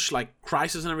huge like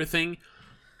crisis and everything,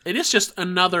 it is just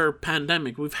another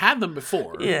pandemic. We've had them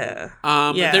before. Yeah.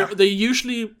 They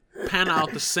usually pan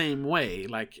out the same way.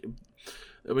 Like,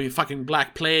 fucking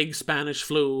Black Plague, Spanish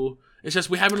flu. It's just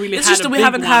we haven't really it's had just a that we big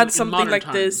haven't one had in something modern like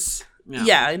times. this.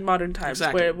 Yeah, in modern times,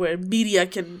 exactly. where media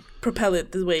can propel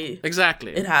it the way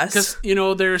it has. Because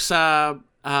there's I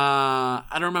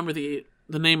don't remember the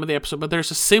name of the episode, but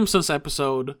there's a Simpsons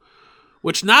episode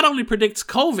which not only predicts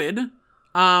COVID,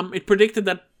 it predicted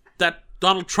that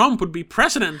Donald Trump would be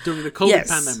president during the COVID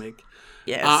pandemic.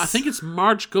 Yes. I think it's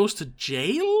Marge Goes to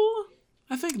Jail.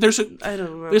 I think there's I don't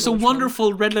remember. There's a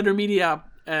wonderful Red Letter Media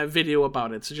video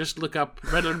about it. So just look up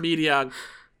Red Letter Media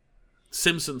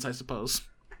Simpsons, I suppose.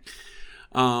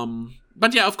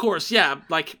 But yeah, of course, yeah.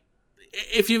 Like,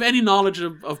 if you have any knowledge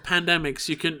of pandemics,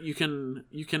 you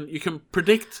can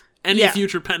predict any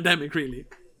future pandemic, really.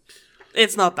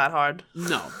 It's not that hard.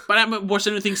 No, but was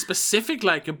there anything specific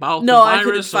like about the virus? I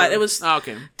couldn't find it. Was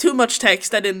okay. Too much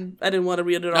text. I didn't want to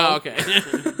read it all. Oh, okay.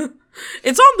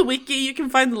 It's on the wiki. You can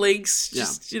find the links.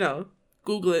 Just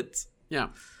Google it. Yeah.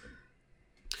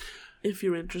 If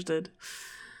you're interested.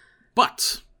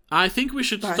 But I think we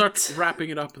should start wrapping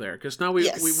it up there, because now we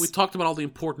talked about all the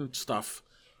important stuff.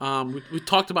 We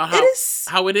talked about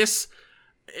how it is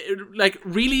like,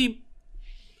 really,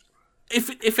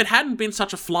 if it hadn't been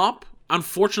such a flop.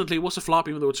 Unfortunately, it was a flop,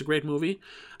 even though it's a great movie.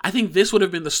 I think this would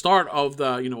have been the start of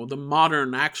the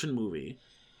modern action movie,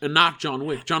 and not John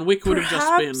Wick. John Wick would have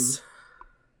just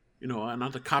been,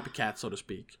 another copycat, so to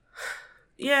speak.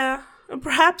 Yeah, and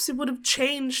perhaps it would have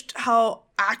changed how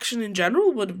action in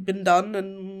general would have been done,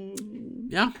 and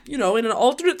in an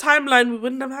alternate timeline, we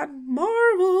wouldn't have had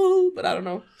Marvel. But I don't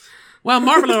know. Well,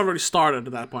 Marvel had already started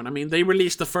at that point. I mean, they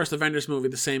released the first Avengers movie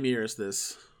the same year as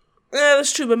this. Yeah,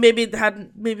 that's true, but maybe it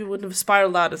wouldn't have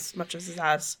spiraled out as much as it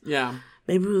has. Yeah.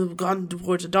 Maybe we would have gone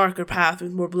towards a darker path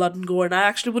with more blood and gore, and I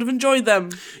actually would have enjoyed them.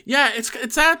 Yeah,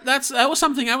 that was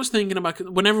something I was thinking about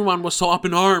when everyone was so up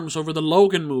in arms over the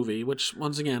Logan movie, which,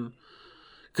 once again,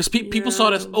 because people saw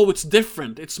it as, it's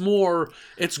different, it's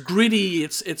gritty,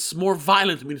 it's more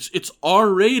violent. I mean, it's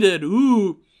R-rated.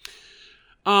 Ooh.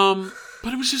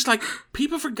 But it was just like,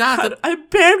 people forgot that. I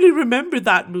barely remember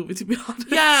that movie, to be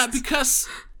honest. Yeah, because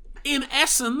in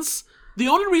essence, the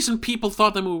only reason people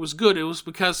thought that movie was good, it was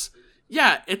because,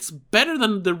 it's better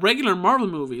than the regular Marvel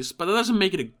movies, but that doesn't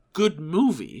make it a good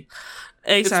movie.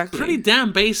 Exactly. It's pretty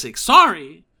damn basic.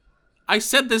 Sorry. I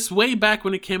said this way back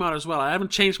when it came out as well. I haven't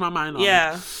changed my mind on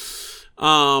it.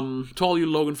 To all you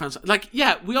Logan fans. Like,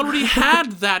 we already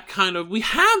had that kind of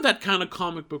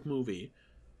comic book movie.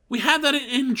 We had that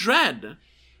in Dredd.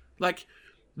 Like,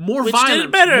 more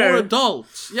violent, more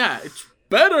adult. Yeah, it's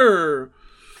better.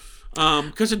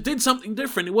 Because it did something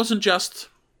different. It wasn't just,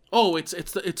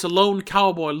 it's a lone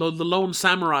cowboy, the lone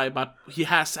samurai, but he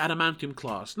has adamantium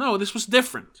claws. No, this was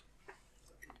different.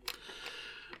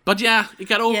 But it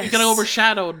got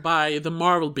overshadowed by the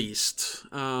Marvel beast,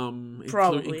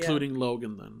 including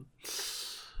Logan.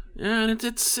 Then, and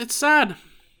it's sad.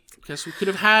 Because we could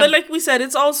have had, but like we said,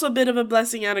 it's also a bit of a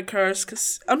blessing and a curse.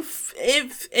 Because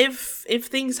if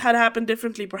things had happened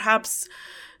differently, perhaps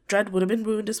Dredd would have been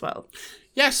ruined as well.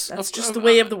 Yes, that's just the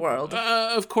way of the world.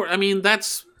 Of course, I mean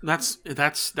that's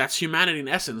humanity in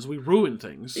essence. We ruin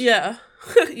things. Yeah,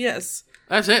 yes.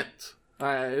 That's it.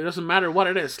 It doesn't matter what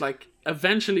it is. Like,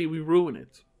 eventually, we ruin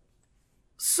it.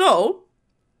 So,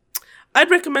 I'd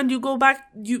recommend you go back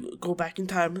in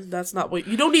time. That's not what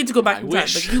you don't need to go back in time.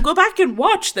 But you go back and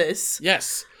watch this.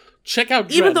 Yes, check out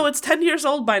Dredd. Even though it's 10 years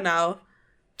old by now.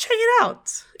 check it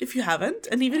out if you haven't.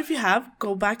 And even if you have,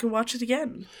 go back and watch it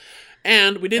again.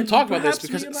 And we didn't talk about this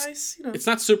because realize, it's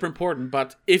not super important,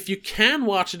 but if you can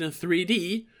watch it in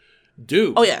 3D,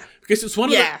 do. Oh yeah. Because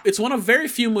it's one of very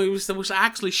few movies that was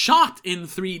actually shot in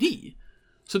 3D.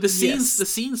 So the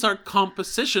scenes are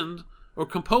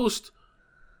composed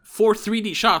for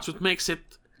 3D shots, which makes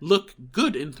it look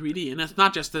good in 3D, and it's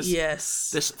not just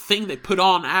this thing they put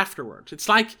on afterwards. It's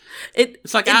like it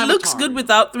Avatar. looks good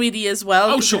without 3D as well.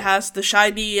 Oh, sure. It has the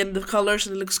shiny and the colors,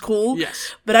 and it looks cool.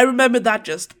 Yes, but I remember that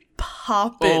just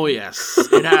popping. Oh yes,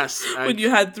 it has. When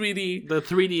you had 3D, the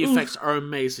 3D effects are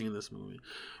amazing in this movie.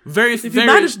 If you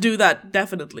managed to do that,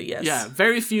 definitely yes. Yeah,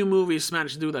 very few movies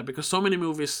managed to do that because so many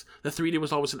movies the 3D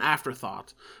was always an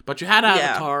afterthought. But you had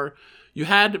Avatar, you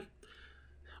had.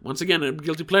 Once again, a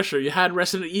guilty pleasure. You had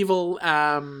Resident Evil,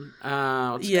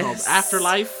 what's it called?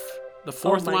 Afterlife, the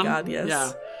fourth one. Oh my god, yes.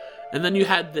 Yeah. And then you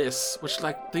had this, which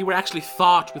they were actually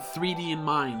thought with 3D in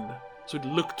mind. So it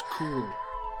looked cool.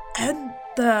 And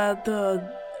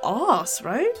the Oz,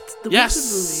 right? The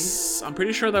yes. I'm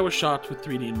pretty sure that was shot with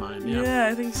 3D in mind. Yeah,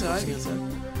 I think so.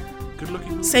 Good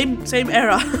looking movie. Same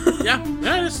era. yeah,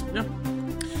 it is. Yeah.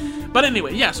 But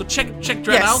anyway, so check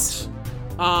Dredd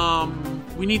out.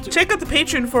 We need to check out the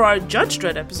Patreon for our Judge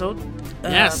Dredd episode.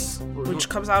 Which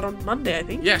comes out on Monday, I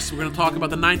think. Yes, we're going to talk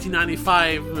about the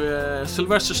 1995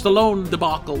 Sylvester Stallone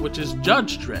debacle, which is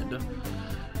Judge Dredd.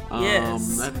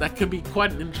 Yes. That could be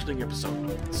quite an interesting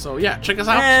episode. So yeah, check us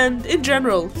out. And in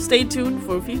general, stay tuned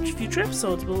for future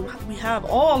episodes. We have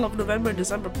all of November and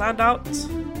December planned out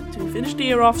to finish the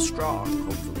year off strong,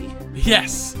 hopefully.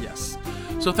 Yes.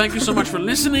 So thank you so much for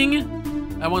listening.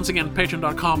 Once again,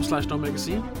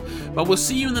 patreon.com/domagazine. But we'll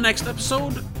see you in the next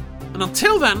episode. And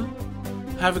until then,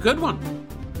 have a good one.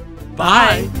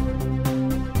 Bye.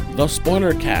 The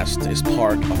Spoiler Cast is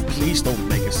part of Please Don't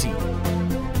Make a Scene.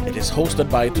 It is hosted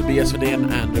by Tobias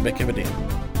Vedén and Rebecca Vedén.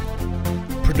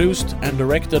 Produced and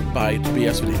directed by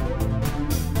Tobias Vedén.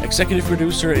 Executive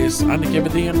producer is Annika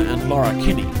Vedén and Laura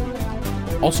Kinney.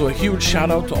 Also a huge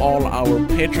shout out to all our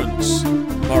patrons.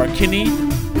 Laura Kinney,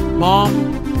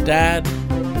 Mom, Dad,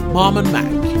 Mom and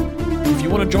Mac. If you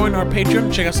want to join our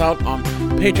Patreon, check us out on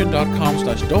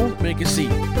patreon.com/don'tmakeascene.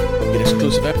 Get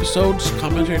exclusive episodes,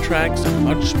 commentary tracks, and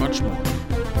much, much more.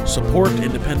 Support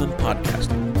independent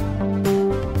podcasting.